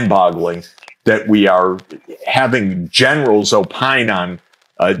mind-boggling that we are having generals opine on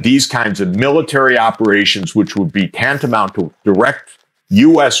these kinds of military operations, which would be tantamount to direct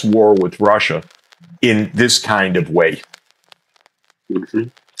U.S. war with Russia in this kind of way.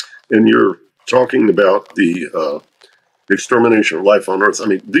 And you're talking about the extermination of life on Earth. I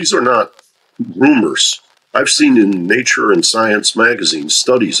mean, these are not rumors. I've seen in Nature and Science magazine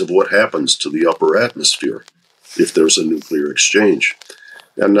studies of what happens to the upper atmosphere if there's a nuclear exchange.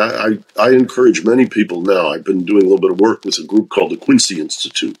 And I encourage many people now. I've been doing a little bit of work with a group called the Quincy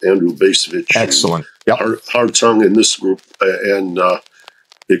Institute, Andrew Basevich. Excellent. Hartung in this group, and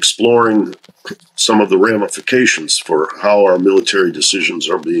exploring some of the ramifications for how our military decisions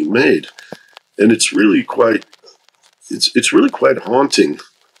are being made. And it's really quite, it's really quite haunting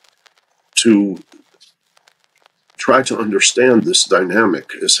to try to understand this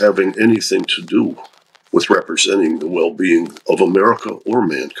dynamic as having anything to do with representing the well-being of America or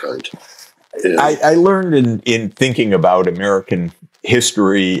mankind. And I learned in thinking about American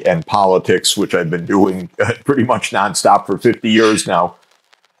history and politics, which I've been doing pretty much nonstop for 50 years now.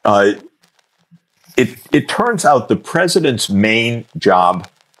 It turns out the president's main job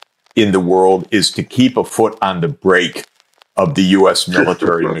in the world is to keep a foot on the brake of the U.S.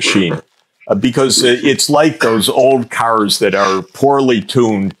 military machine. Because it's like those old cars that are poorly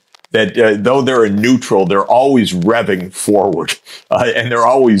tuned, that though they're in neutral, they're always revving forward and they're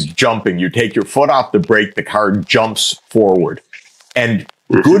always jumping. You take your foot off the brake, the car jumps forward. And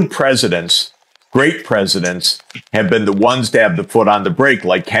good presidents, great presidents, have been the ones to have the foot on the brake,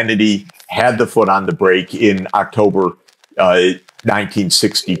 like Kennedy had the foot on the brake in October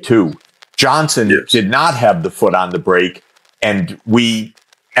 1962. Johnson did not have the foot on the brake, and we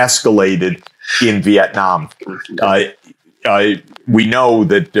escalated in Vietnam. We know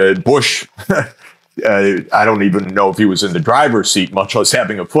that Bush, I don't even know if he was in the driver's seat, much less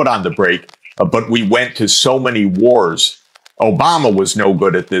having a foot on the brake, but we went to so many wars. Obama was no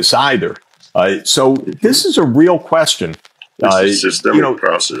good at this either. So this is a real question. It's a systemic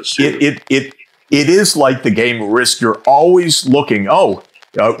process. It is like the game of Risk. You're always looking,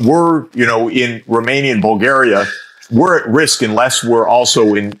 we're, in Romania and Bulgaria, we're at risk unless we're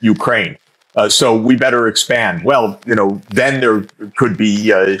also in Ukraine. So we better expand. Well, then there could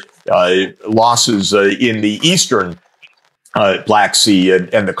be losses in the eastern Black Sea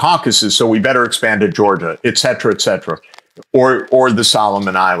and the Caucasus. So we better expand to Georgia, et cetera, or the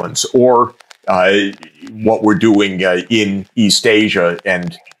Solomon Islands, or what we're doing in East Asia,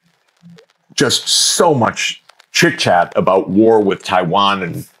 and just so much chit chat about war with Taiwan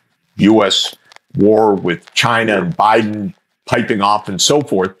and U.S. war with China and Biden piping off and so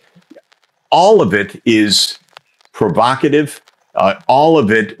forth. All of it is provocative. All of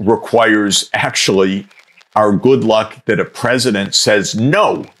it requires actually our good luck that a president says,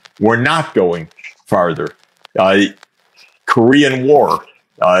 no, we're not going farther. Korean War,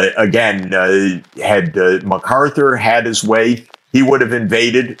 again, had MacArthur had his way, he would have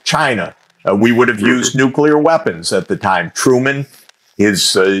invaded China. We would have used nuclear weapons at the time. Truman,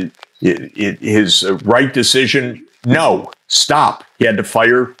 his right decision, no, stop. He had to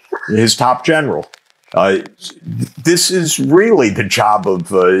fire his top general. This is really the job of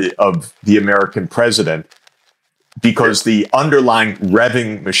the American president, because the underlying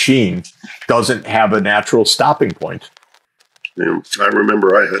revving machine doesn't have a natural stopping point. I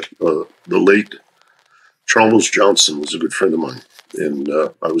remember I had the late Charles Johnson was a good friend of mine, and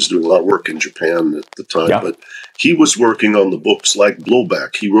I was doing a lot of work in Japan at the time, but he was working on the books like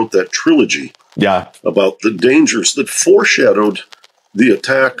Blowback. He wrote that trilogy about the dangers that foreshadowed the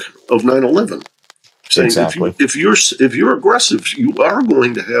attack of 9/11. Saying if you're aggressive, you are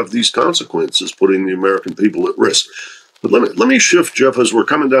going to have these consequences, putting the American people at risk. But let me shift, Jeff, as we're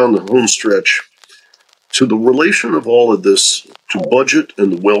coming down the home stretch, to the relation of all of this to budget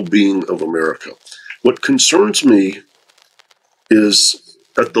and the well-being of America. What concerns me is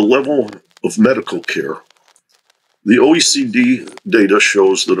at the level of medical care. The OECD data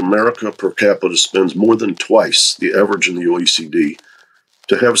shows that America per capita spends more than twice the average in the OECD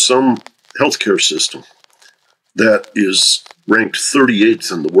to have some healthcare system that is ranked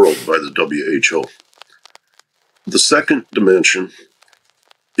 38th in the world by the WHO. The second dimension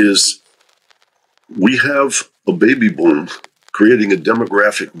is we have a baby boom creating a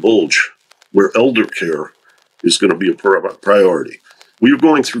demographic bulge where elder care is going to be a priority. We are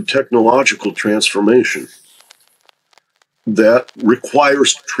going through technological transformation that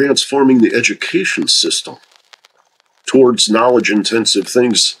requires transforming the education system towards knowledge-intensive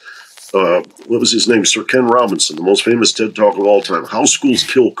things. What was his name? Sir Ken Robinson, the most famous TED Talk of all time. How Schools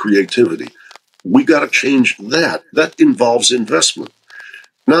Kill Creativity. we got to change that. That involves investment.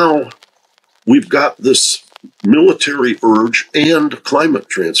 Now, we've got this military urge and climate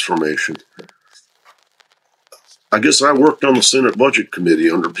transformation. I guess I worked on the Senate Budget Committee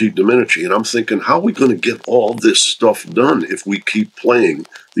under Pete Domenici, and I'm thinking, how are we going to get all this stuff done if we keep playing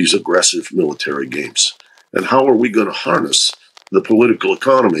these aggressive military games? And how are we going to harness the political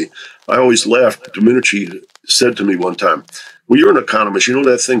economy? I always laughed. Domenici said to me one time, well, you're an economist. You know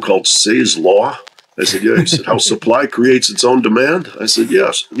that thing called Say's Law? I said, yeah. He said, how supply creates its own demand? I said,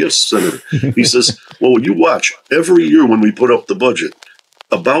 yes, Senator. He says, well, you watch. Every year when we put up the budget,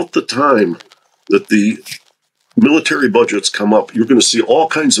 about the time that the military budgets come up, you're going to see all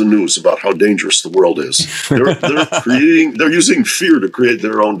kinds of news about how dangerous the world is. They're using fear to create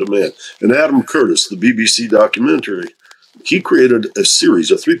their own demand. And Adam Curtis, the BBC documentary, he created a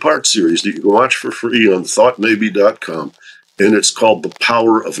series, a 3-part series that you can watch for free on thoughtmaybe.com, and it's called The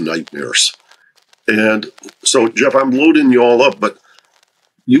Power of Nightmares. And so, Jeff, I'm loading you all up, but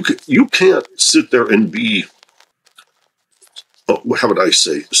you can't sit there and be, how would I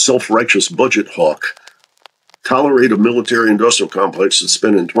say, self-righteous budget hawk, tolerate a military-industrial complex that's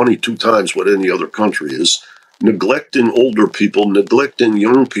spending 22 times what any other country is, neglecting older people, neglecting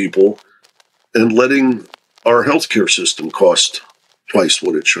young people, and letting our healthcare system cost twice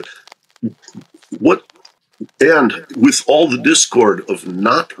what it should. And with all the discord of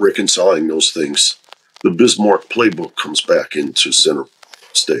not reconciling those things, the Bismarck playbook comes back into center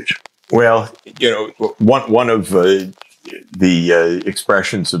stage. Well, one of the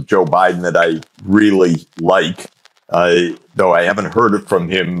expressions of Joe Biden that I really like, though I haven't heard it from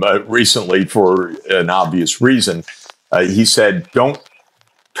him recently for an obvious reason, he said, don't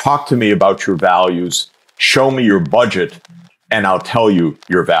talk to me about your values, show me your budget, and I'll tell you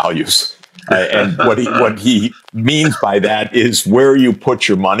your values. And what he means by that is where you put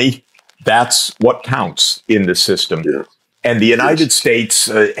your money, that's what counts in the system. Yeah. And the United States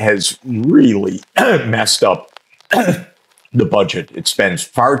has really messed up the budget. It spends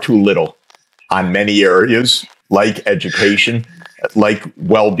far too little on many areas, like education, like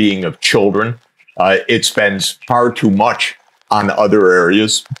well-being of children. It spends far too much on other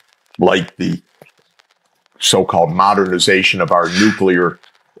areas, like the so-called modernization of our nuclear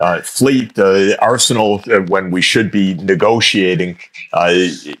fleet arsenal, when we should be negotiating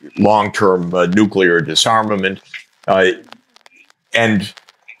long-term nuclear disarmament. And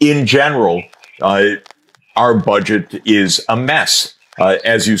in general, our budget is a mess.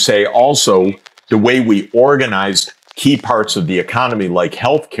 As you say, also, the way we organized key parts of the economy, like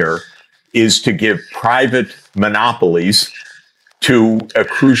healthcare, is to give private monopolies to a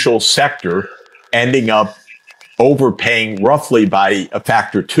crucial sector, ending up overpaying roughly by a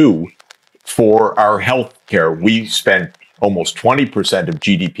factor 2 for our health care. We spend almost 20% of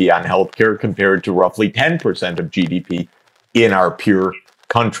GDP on healthcare compared to roughly 10% of GDP in our peer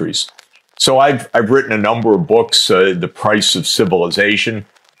countries. So I've written a number of books, The Price of Civilization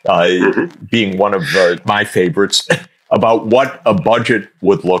being one of my favorites, about what a budget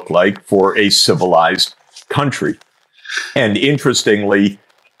would look like for a civilized country. And interestingly,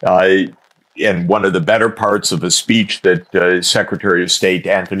 and one of the better parts of a speech that Secretary of State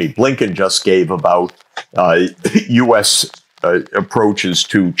Antony Blinken just gave about U.S. Approaches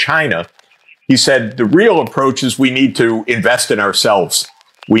to China, he said the real approach is we need to invest in ourselves.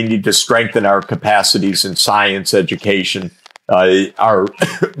 We need to strengthen our capacities in science, education, our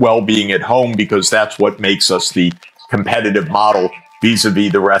well-being at home, because that's what makes us the competitive model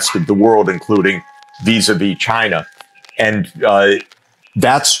vis-a-vis the rest of the world, including vis-a-vis China. And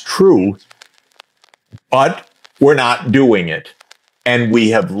that's true. But we're not doing it. And we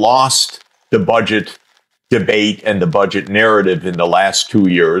have lost the budget debate and the budget narrative in the last 2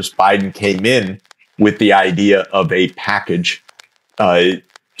 years. Biden came in with the idea of a package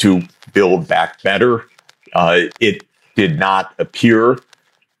to build back better. It did not appear.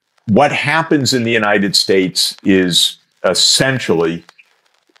 What happens in the United States is essentially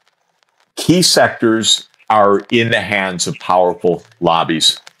key sectors are in the hands of powerful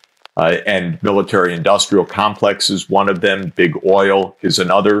lobbies. And military-industrial complex is one of them. Big oil is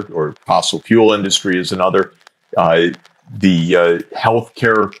another, or fossil fuel industry is another. The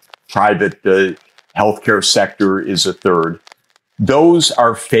healthcare, private healthcare sector is a third. Those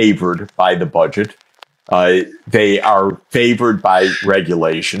are favored by the budget. They are favored by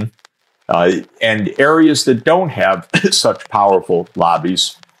regulation. And areas that don't have such powerful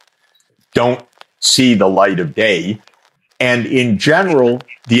lobbies don't see the light of day. And in general,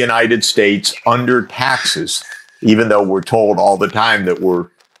 the United States under taxes, even though we're told all the time that we're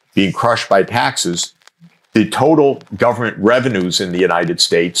being crushed by taxes, the total government revenues in the United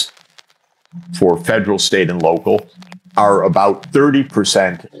States for federal, state, and local are about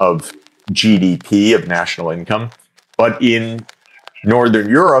 30% of GDP, of national income. But in Northern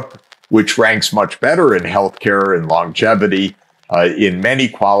Europe, which ranks much better in healthcare and longevity, in many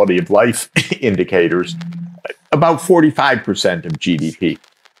quality of life indicators, about 45% of GDP.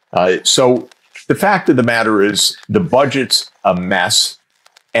 So the fact of the matter is the budget's a mess.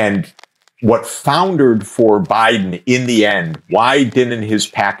 And what foundered for Biden in the end, why didn't his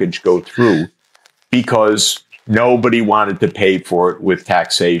package go through? Because nobody wanted to pay for it with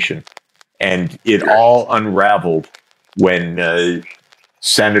taxation. And it all unraveled when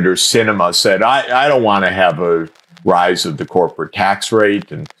Senator Sinema said, I don't want to have a rise of the corporate tax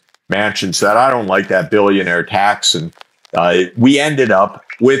rate. And Manchin said, I don't like that billionaire tax. And we ended up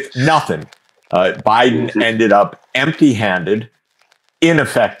with nothing. Biden ended up empty-handed,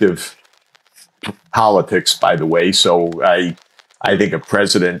 ineffective politics, by the way. So I think a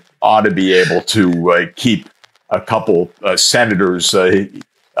president ought to be able to keep a couple senators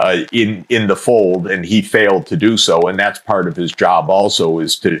in the fold, and he failed to do so. And that's part of his job also,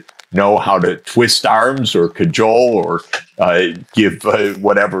 is to know how to twist arms or cajole or give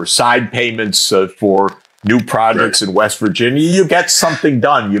whatever side payments for new projects in West Virginia. You get something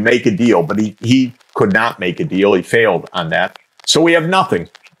done, you make a deal, but he could not make a deal. He failed on that. So we have nothing.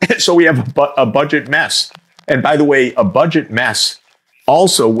 So we have a budget mess. And by the way, a budget mess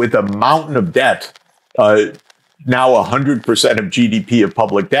also with a mountain of debt, now 100% of GDP of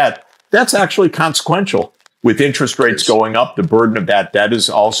public debt. That's actually consequential. With interest rates going up, the burden of that debt is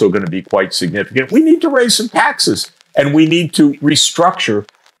also going to be quite significant. We need to raise some taxes, and we need to restructure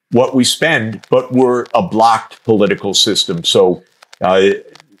what we spend, but we're a blocked political system. So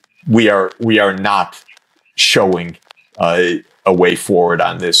we are not showing a way forward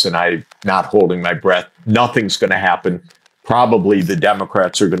on this, and I'm not holding my breath. Nothing's going to happen. Probably the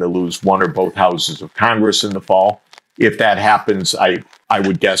Democrats are going to lose one or both houses of Congress in the fall. If that happens, I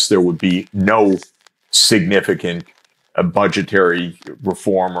would guess there would be no significant budgetary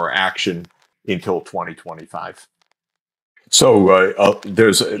reform or action until 2025. So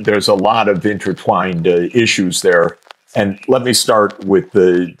there's a lot of intertwined issues there. And let me start with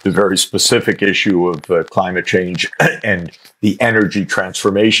the very specific issue of climate change and the energy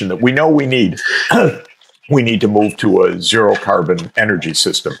transformation that we know we need. We need to move to a zero carbon energy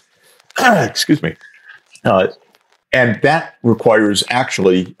system. Excuse me. And that requires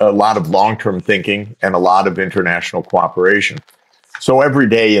actually a lot of long-term thinking and a lot of international cooperation. So every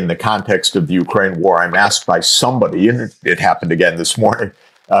day in the context of the Ukraine war, I'm asked by somebody, and it happened again this morning,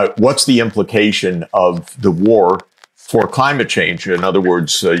 what's the implication of the war for climate change? In other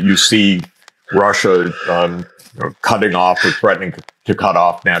words, you see Russia cutting off or threatening to cut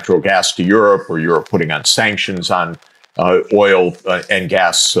off natural gas to Europe, or Europe putting on sanctions on oil and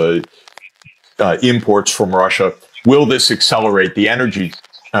gas imports from Russia. Will this accelerate the energy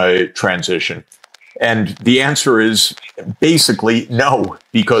transition? And the answer is basically no,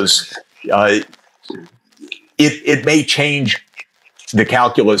 because it may change the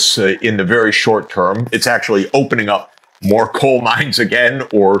calculus in the very short term. It's actually opening up more coal mines again,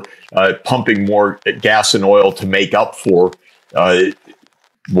 or pumping more gas and oil to make up for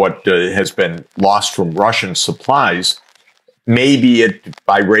what has been lost from Russian supplies. Maybe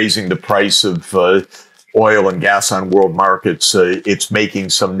by raising the price of oil and gas on world markets, it's making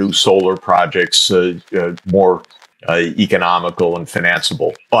some new solar projects more economical and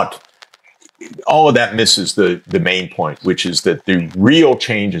financeable. But all of that misses the main point, which is that the real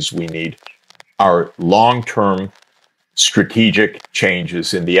changes we need are long-term strategic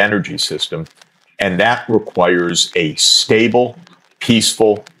changes in the energy system. And that requires a stable,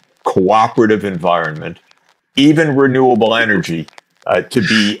 peaceful, cooperative environment. Even renewable energy, to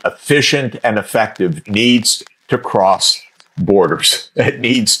be efficient and effective, needs to cross borders. It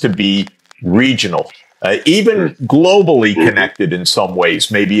needs to be regional, even globally connected in some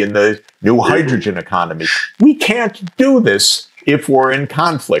ways, maybe in the new hydrogen economy. We can't do this if we're in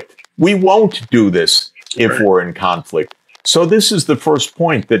conflict. We won't do this if we're in conflict. So this is the first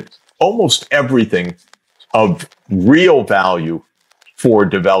point, that almost everything of real value for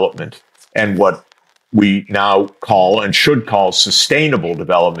development, and what we now call and should call sustainable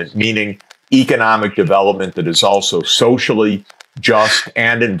development, meaning economic development that is also socially just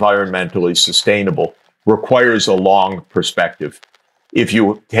and environmentally sustainable, requires a long perspective. If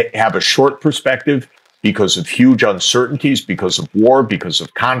you have a short perspective because of huge uncertainties, because of war, because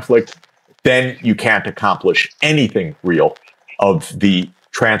of conflict, then you can't accomplish anything real of the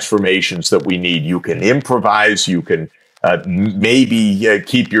transformations that we need. You can improvise, you can maybe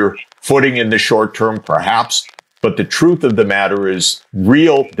keep your footing in the short term, perhaps, But the truth of the matter is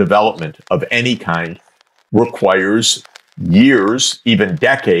real development of any kind requires years, even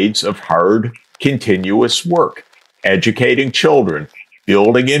decades of hard, continuous work, educating children,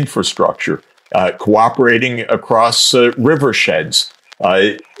 building infrastructure, cooperating across riversheds,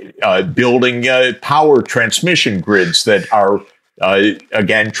 building power transmission grids that are,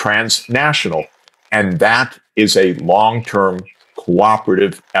 again, transnational. And that is a long-term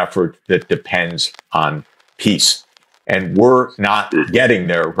cooperative effort that depends on peace. And we're not getting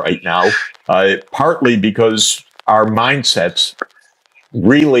there right now, partly because our mindsets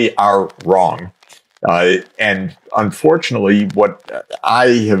really are wrong. And unfortunately, what I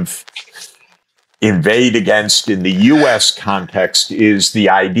have inveighed against in the U.S. context is the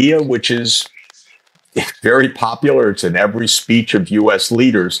idea, which is very popular, it's in every speech of U.S.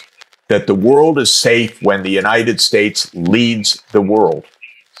 leaders, that the world is safe when the United States leads the world.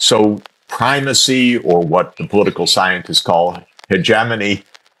 So primacy, or what the political scientists call hegemony,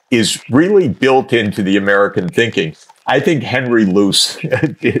 is really built into the American thinking. I think Henry Luce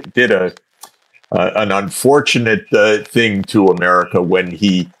did an unfortunate thing to America when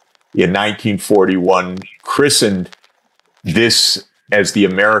he, in 1941, christened this as the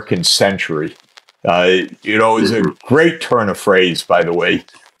American century. It was a great turn of phrase, by the way,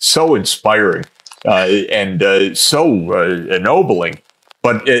 so inspiring and so ennobling.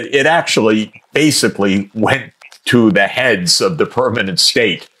 But it actually basically went to the heads of the permanent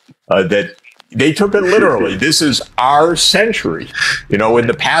state that they took it literally. This is our century. In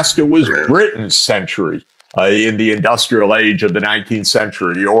the past, it was Britain's century in the industrial age of the 19th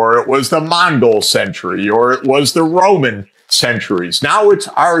century, or it was the Mongol century, or it was the Roman centuries. Now it's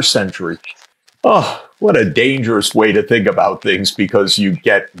our century. Oh, what a dangerous way to think about things, because you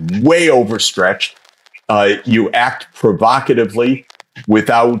get way overstretched. You act provocatively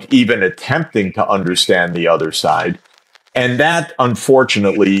without even attempting to understand the other side. And that,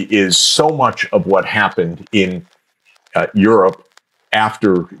 unfortunately, is so much of what happened in Europe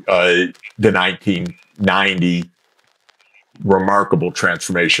after the 1990 remarkable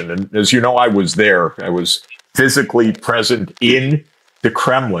transformation. And as you know, I was there. I was physically present in the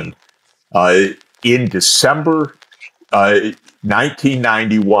Kremlin in December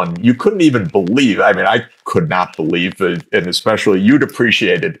 1991. You couldn't even believe, I could not believe, and especially you'd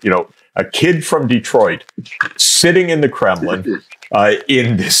appreciate it, a kid from Detroit sitting in the Kremlin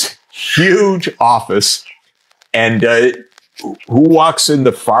in this huge office, and who walks in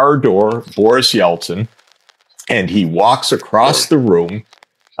the far door? Boris Yeltsin. And he walks across the room,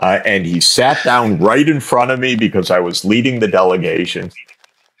 and he sat down right in front of me because I was leading the delegation.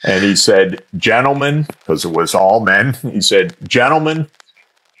 And he said, "Gentlemen," because it was all men, he said, "Gentlemen,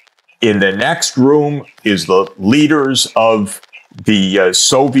 in the next room is the leaders of the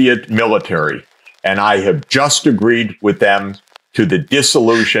Soviet military, and I have just agreed with them to the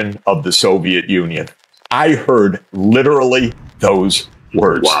dissolution of the Soviet Union." I heard literally those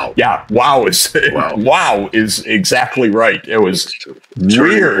words. Wow. Yeah, wow is exactly right. It was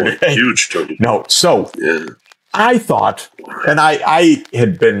weird. Huge turning. No, so I thought, and I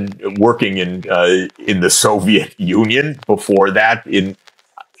had been working in the Soviet Union before that.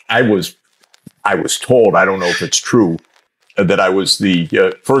 I was told, I don't know if it's true, that I was the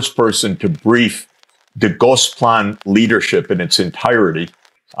first person to brief the Gosplan leadership in its entirety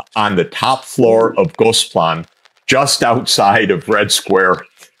on the top floor of Gosplan, just outside of Red Square,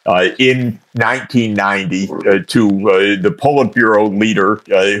 in 1990, to the Politburo leader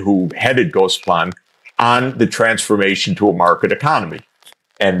who headed Gosplan on the transformation to a market economy.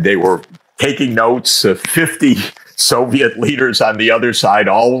 And they were taking notes, 50 Soviet leaders on the other side,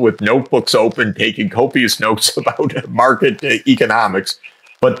 all with notebooks open, taking copious notes about market economics.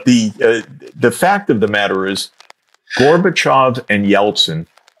 But the fact of the matter is, Gorbachev and Yeltsin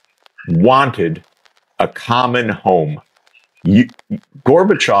wanted a common home.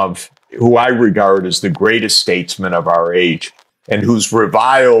 Gorbachev, who I regard as the greatest statesman of our age, and who's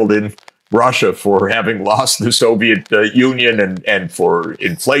reviled in Russia for having lost the Soviet Union and for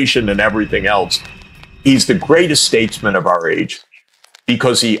inflation and everything else, he's the greatest statesman of our age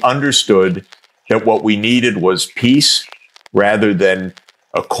because he understood that what we needed was peace rather than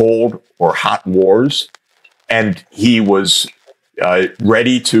a cold or hot wars. And he was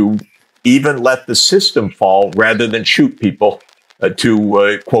ready to even let the system fall rather than shoot people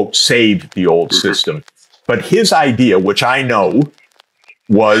to, quote, save the old system. But his idea, which I know,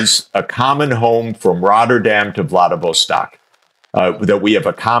 was a common home from Rotterdam to Vladivostok, that we have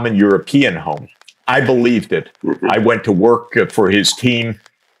a common European home. I believed it. I went to work for his team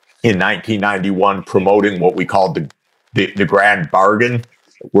in 1991, promoting what we called the Grand Bargain,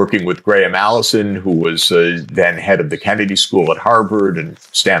 working with Graham Allison, who was then head of the Kennedy School at Harvard, and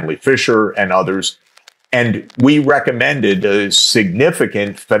Stanley Fischer and others. And we recommended a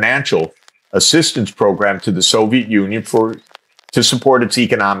significant financial assistance program to the Soviet Union to support its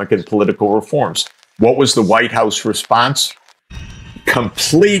economic and political reforms. What was the White House response?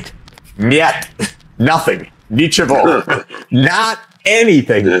 Complete niet, nothing, nichevo, not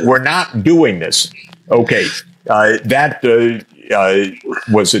anything. We're not doing this. Okay, that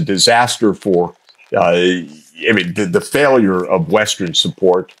was a disaster for, I mean, the failure of Western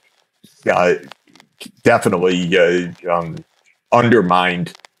support definitely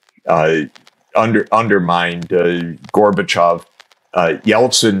undermined Gorbachev.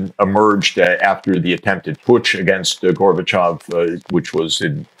 Yeltsin emerged after the attempted putsch against Gorbachev, which was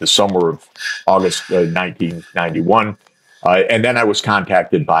in the summer of August 1991. And then I was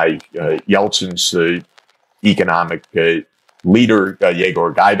contacted by Yeltsin's economic leader,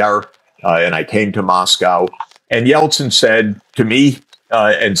 Yegor Gaidar, and I came to Moscow. And Yeltsin said to me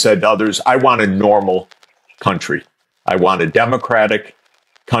and said to others, I want a normal country. I want a democratic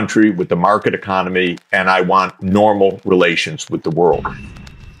country with the market economy, and I want normal relations with the world.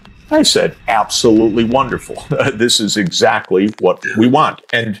 I said, absolutely wonderful. This is exactly what we want.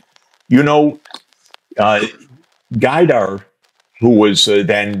 And, you know, Gaidar, who was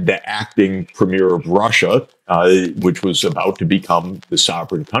then the acting premier of Russia, which was about to become the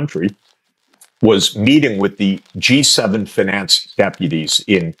sovereign country, was meeting with the G7 finance deputies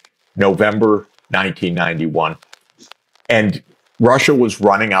in November 1991. And Russia was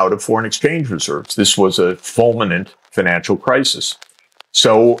running out of foreign exchange reserves. This was a fulminant financial crisis.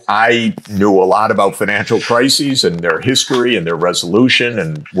 So I knew a lot about financial crises and their history and their resolution,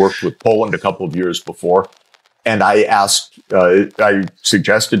 and worked with Poland a couple of years before. And I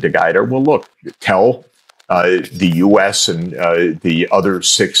suggested to Gaidar, well, look, tell the U.S. and the other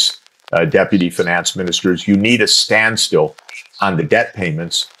 6 deputy finance ministers, you need a standstill on the debt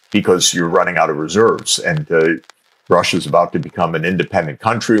payments because you're running out of reserves. And Russia's about to become an independent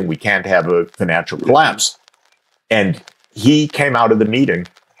country, and we can't have a financial collapse. And he came out of the meeting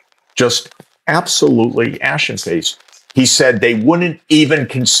just absolutely ashen-faced. He said they wouldn't even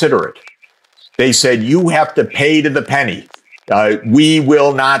consider it. They said, you have to pay to the penny. We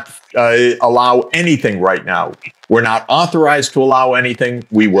will not allow anything right now. We're not authorized to allow anything.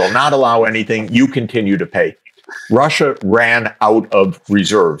 We will not allow anything. You continue to pay. Russia ran out of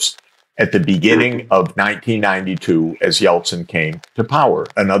reserves at the beginning of 1992 as Yeltsin came to power.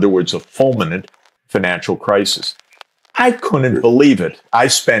 In other words, a fulminant financial crisis. I couldn't believe it. I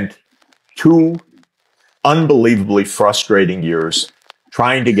spent 2 unbelievably frustrating years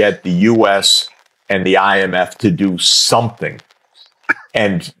trying to get the U.S. and the IMF to do something.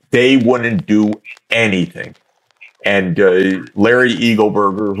 And they wouldn't do anything. And Larry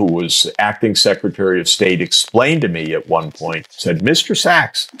Eagleburger, who was acting Secretary of State, explained to me at one point, said, Mr.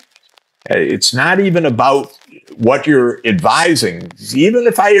 Sachs, it's not even about what you're advising. Even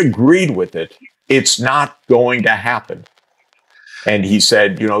if I agreed with it, it's not going to happen. And he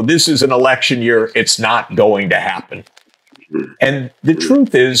said, you know, this is an election year. It's not going to happen. And the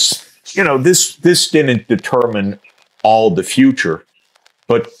truth is, you know, this didn't determine all the future,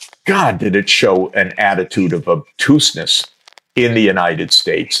 but God, did it show an attitude of obtuseness in the United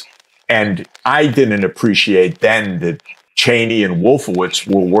States. And I didn't appreciate then that Cheney and Wolfowitz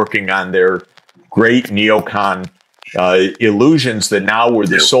were working on their great neocon illusions that now we're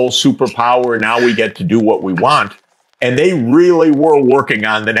the sole superpower, now we get to do what we want. And they really were working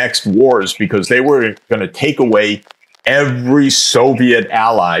on the next wars because they were going to take away every Soviet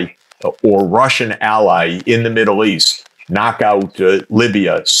ally or Russian ally in the Middle East, knock out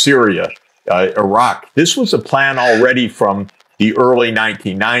Libya, Syria, Iraq. This was a plan already from the early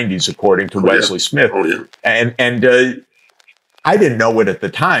 1990s, according to Wesley Smith. And I didn't know it at the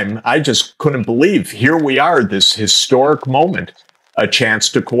time. I just couldn't believe here we are, this historic moment, a chance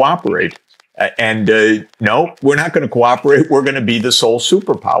to cooperate. No, we're not going to cooperate. We're going to be the sole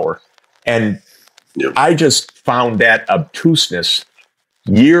superpower. And I just found that obtuseness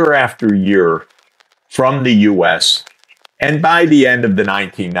year after year from the U.S. And by the end of the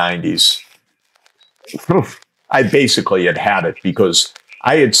 1990s, I basically had it because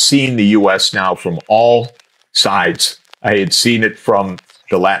I had seen the U.S. now from all sides. I had seen it from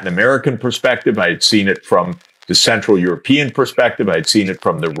the Latin American perspective. I had seen it from the Central European perspective. I had seen it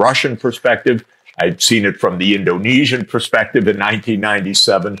from the Russian perspective. I'd seen it from the Indonesian perspective in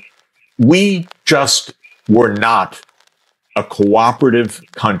 1997. We just were not a cooperative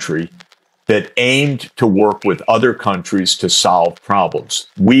country that aimed to work with other countries to solve problems.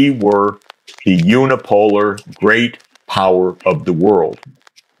 We were the unipolar great power of the world.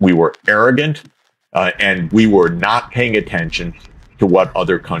 we were arrogant, and we were not paying attention to what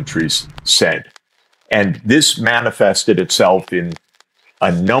other countries said. And this manifested itself in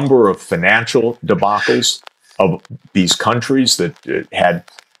a number of financial debacles of these countries that had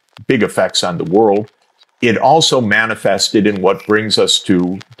big effects on the world. It also manifested in what brings us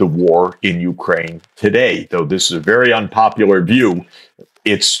to the war in Ukraine today. Though this is a very unpopular view,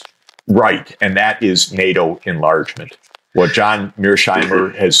 it's right, and that is NATO enlargement. What John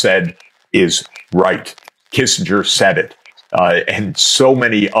Mearsheimer has said is right. Kissinger said it, and so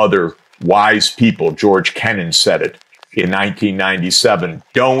many other wise people. George Kennan said it in 1997.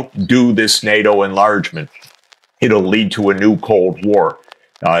 Don't do this NATO enlargement. It'll lead to a new Cold War.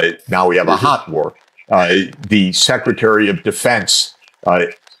 Now we have a hot war. The Secretary of Defense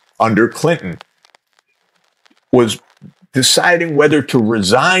under Clinton was deciding whether to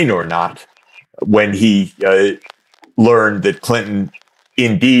resign or not when he learned that Clinton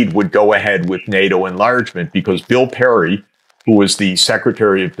indeed would go ahead with NATO enlargement, because Bill Perry, who was the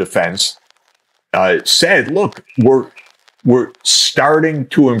Secretary of Defense, said, look, we're starting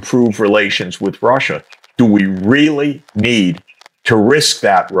to improve relations with Russia. Do we really need to risk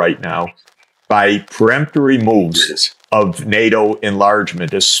that right now by peremptory moves of NATO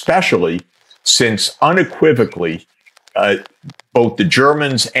enlargement, especially since unequivocally both the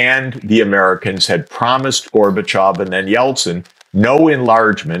Germans and the Americans had promised Gorbachev and then Yeltsin no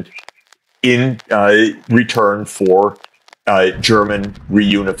enlargement in return for German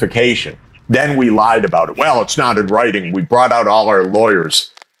reunification. Then we lied about it. Well, it's not in writing. We brought out all our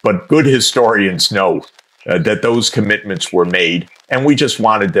lawyers. But good historians know that those commitments were made, and we just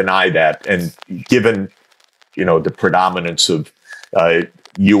want to deny that. And given, the predominance of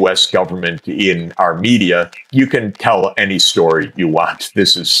U.S. government in our media, you can tell any story you want.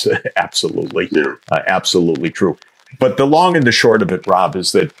 This is absolutely true. But the long and the short of it, Rob,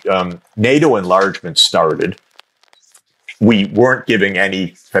 is that NATO enlargement started. We weren't giving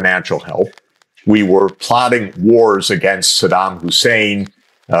any financial help. We were plotting wars against Saddam Hussein,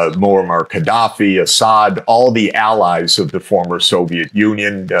 Muammar Gaddafi, Assad, all the allies of the former Soviet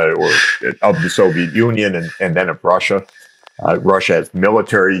Union, or of the Soviet Union, and then of Russia. Russia has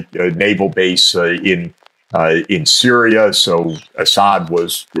military naval base in Syria, so Assad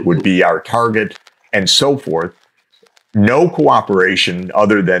would be our target, and so forth. No cooperation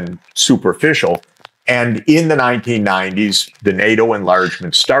other than superficial. And in the 1990s, the NATO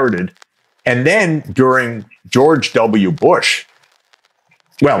enlargement started. And then during George W. Bush,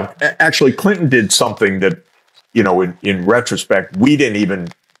 well, actually, Clinton did something that, in retrospect, we didn't even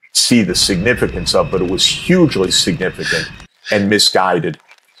see the significance of, but it was hugely significant and misguided.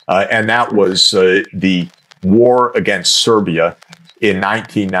 And that was the war against Serbia in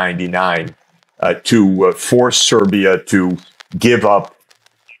 1999 to force Serbia to give up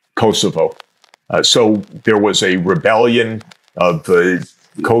Kosovo. So there was a rebellion of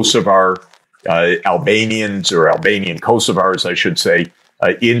Kosovar Albanians, or Albanian Kosovars, I should say,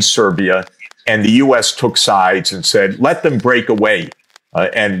 in Serbia. And the U.S. took sides and said, let them break away.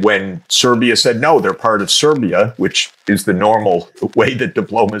 And when Serbia said, no, they're part of Serbia, which is the normal way that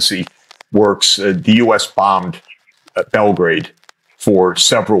diplomacy works, the U.S. bombed Belgrade for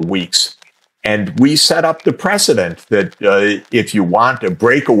several weeks. And we set up the precedent that if you want a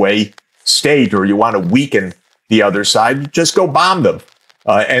breakaway state or you want to weaken the other side, just go bomb them.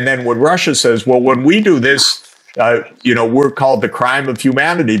 And then when Russia says, well, when we do this, we're called the crime of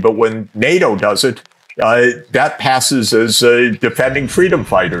humanity, but when NATO does it, that passes as defending freedom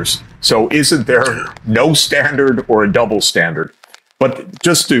fighters. So isn't there no standard or a double standard? But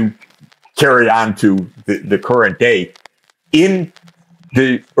just to carry on to the current day, in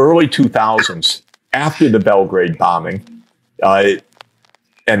the early 2000s, after the Belgrade bombing,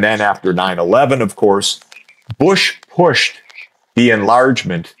 and then after 9/11, of course, Bush pushed the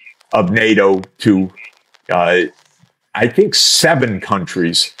enlargement of NATO to, I think, 7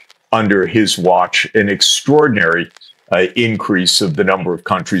 countries under his watch, an extraordinary increase of the number of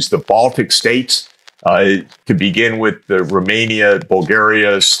countries. The Baltic states, to begin with, Romania,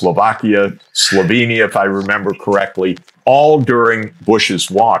 Bulgaria, Slovakia, Slovenia, if I remember correctly, all during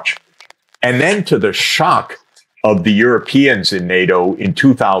Bush's watch. And then, to the shock of the Europeans in NATO in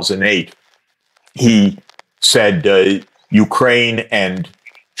 2008, he said Ukraine and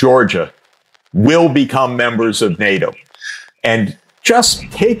Georgia will become members of NATO. And just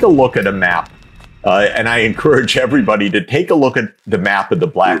take a look at a map, and I encourage everybody to take a look at the map of the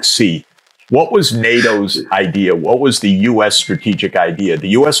Black Sea. What was NATO's idea? What was the U.S. strategic idea? The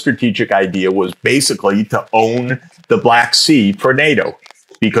U.S. strategic idea was basically to own the Black Sea for NATO,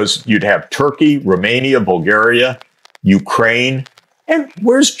 because you'd have Turkey, Romania, Bulgaria, Ukraine, And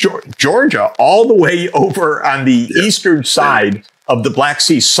where's Georgia? All the way over on the eastern side of the Black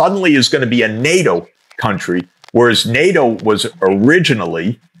Sea suddenly is going to be a NATO country, whereas NATO was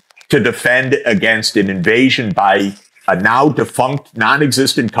originally to defend against an invasion by a now defunct,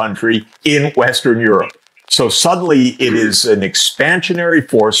 non-existent country in Western Europe. So suddenly it is an expansionary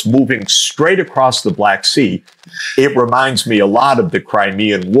force moving straight across the Black Sea. It reminds me a lot of the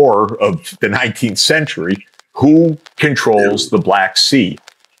Crimean War of the 19th century. Who controls the Black Sea?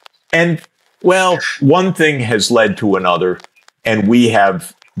 And, well, one thing has led to another, and we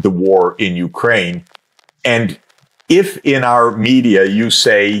have the war in Ukraine. And if in our media you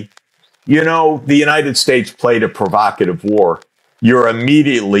say, you know, the United States played a provocative war, you're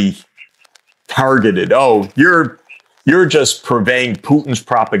immediately targeted. Oh, you're just purveying Putin's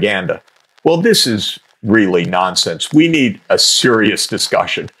propaganda. Well, this is really nonsense. We need a serious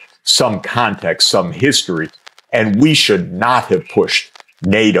discussion, some context, some history, and we should not have pushed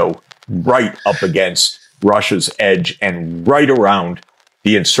NATO right up against Russia's edge and right around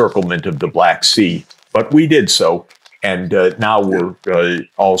the encirclement of the Black Sea. But we did so, and now we're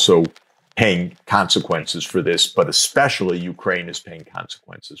also paying consequences for this, but especially Ukraine is paying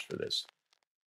consequences for this.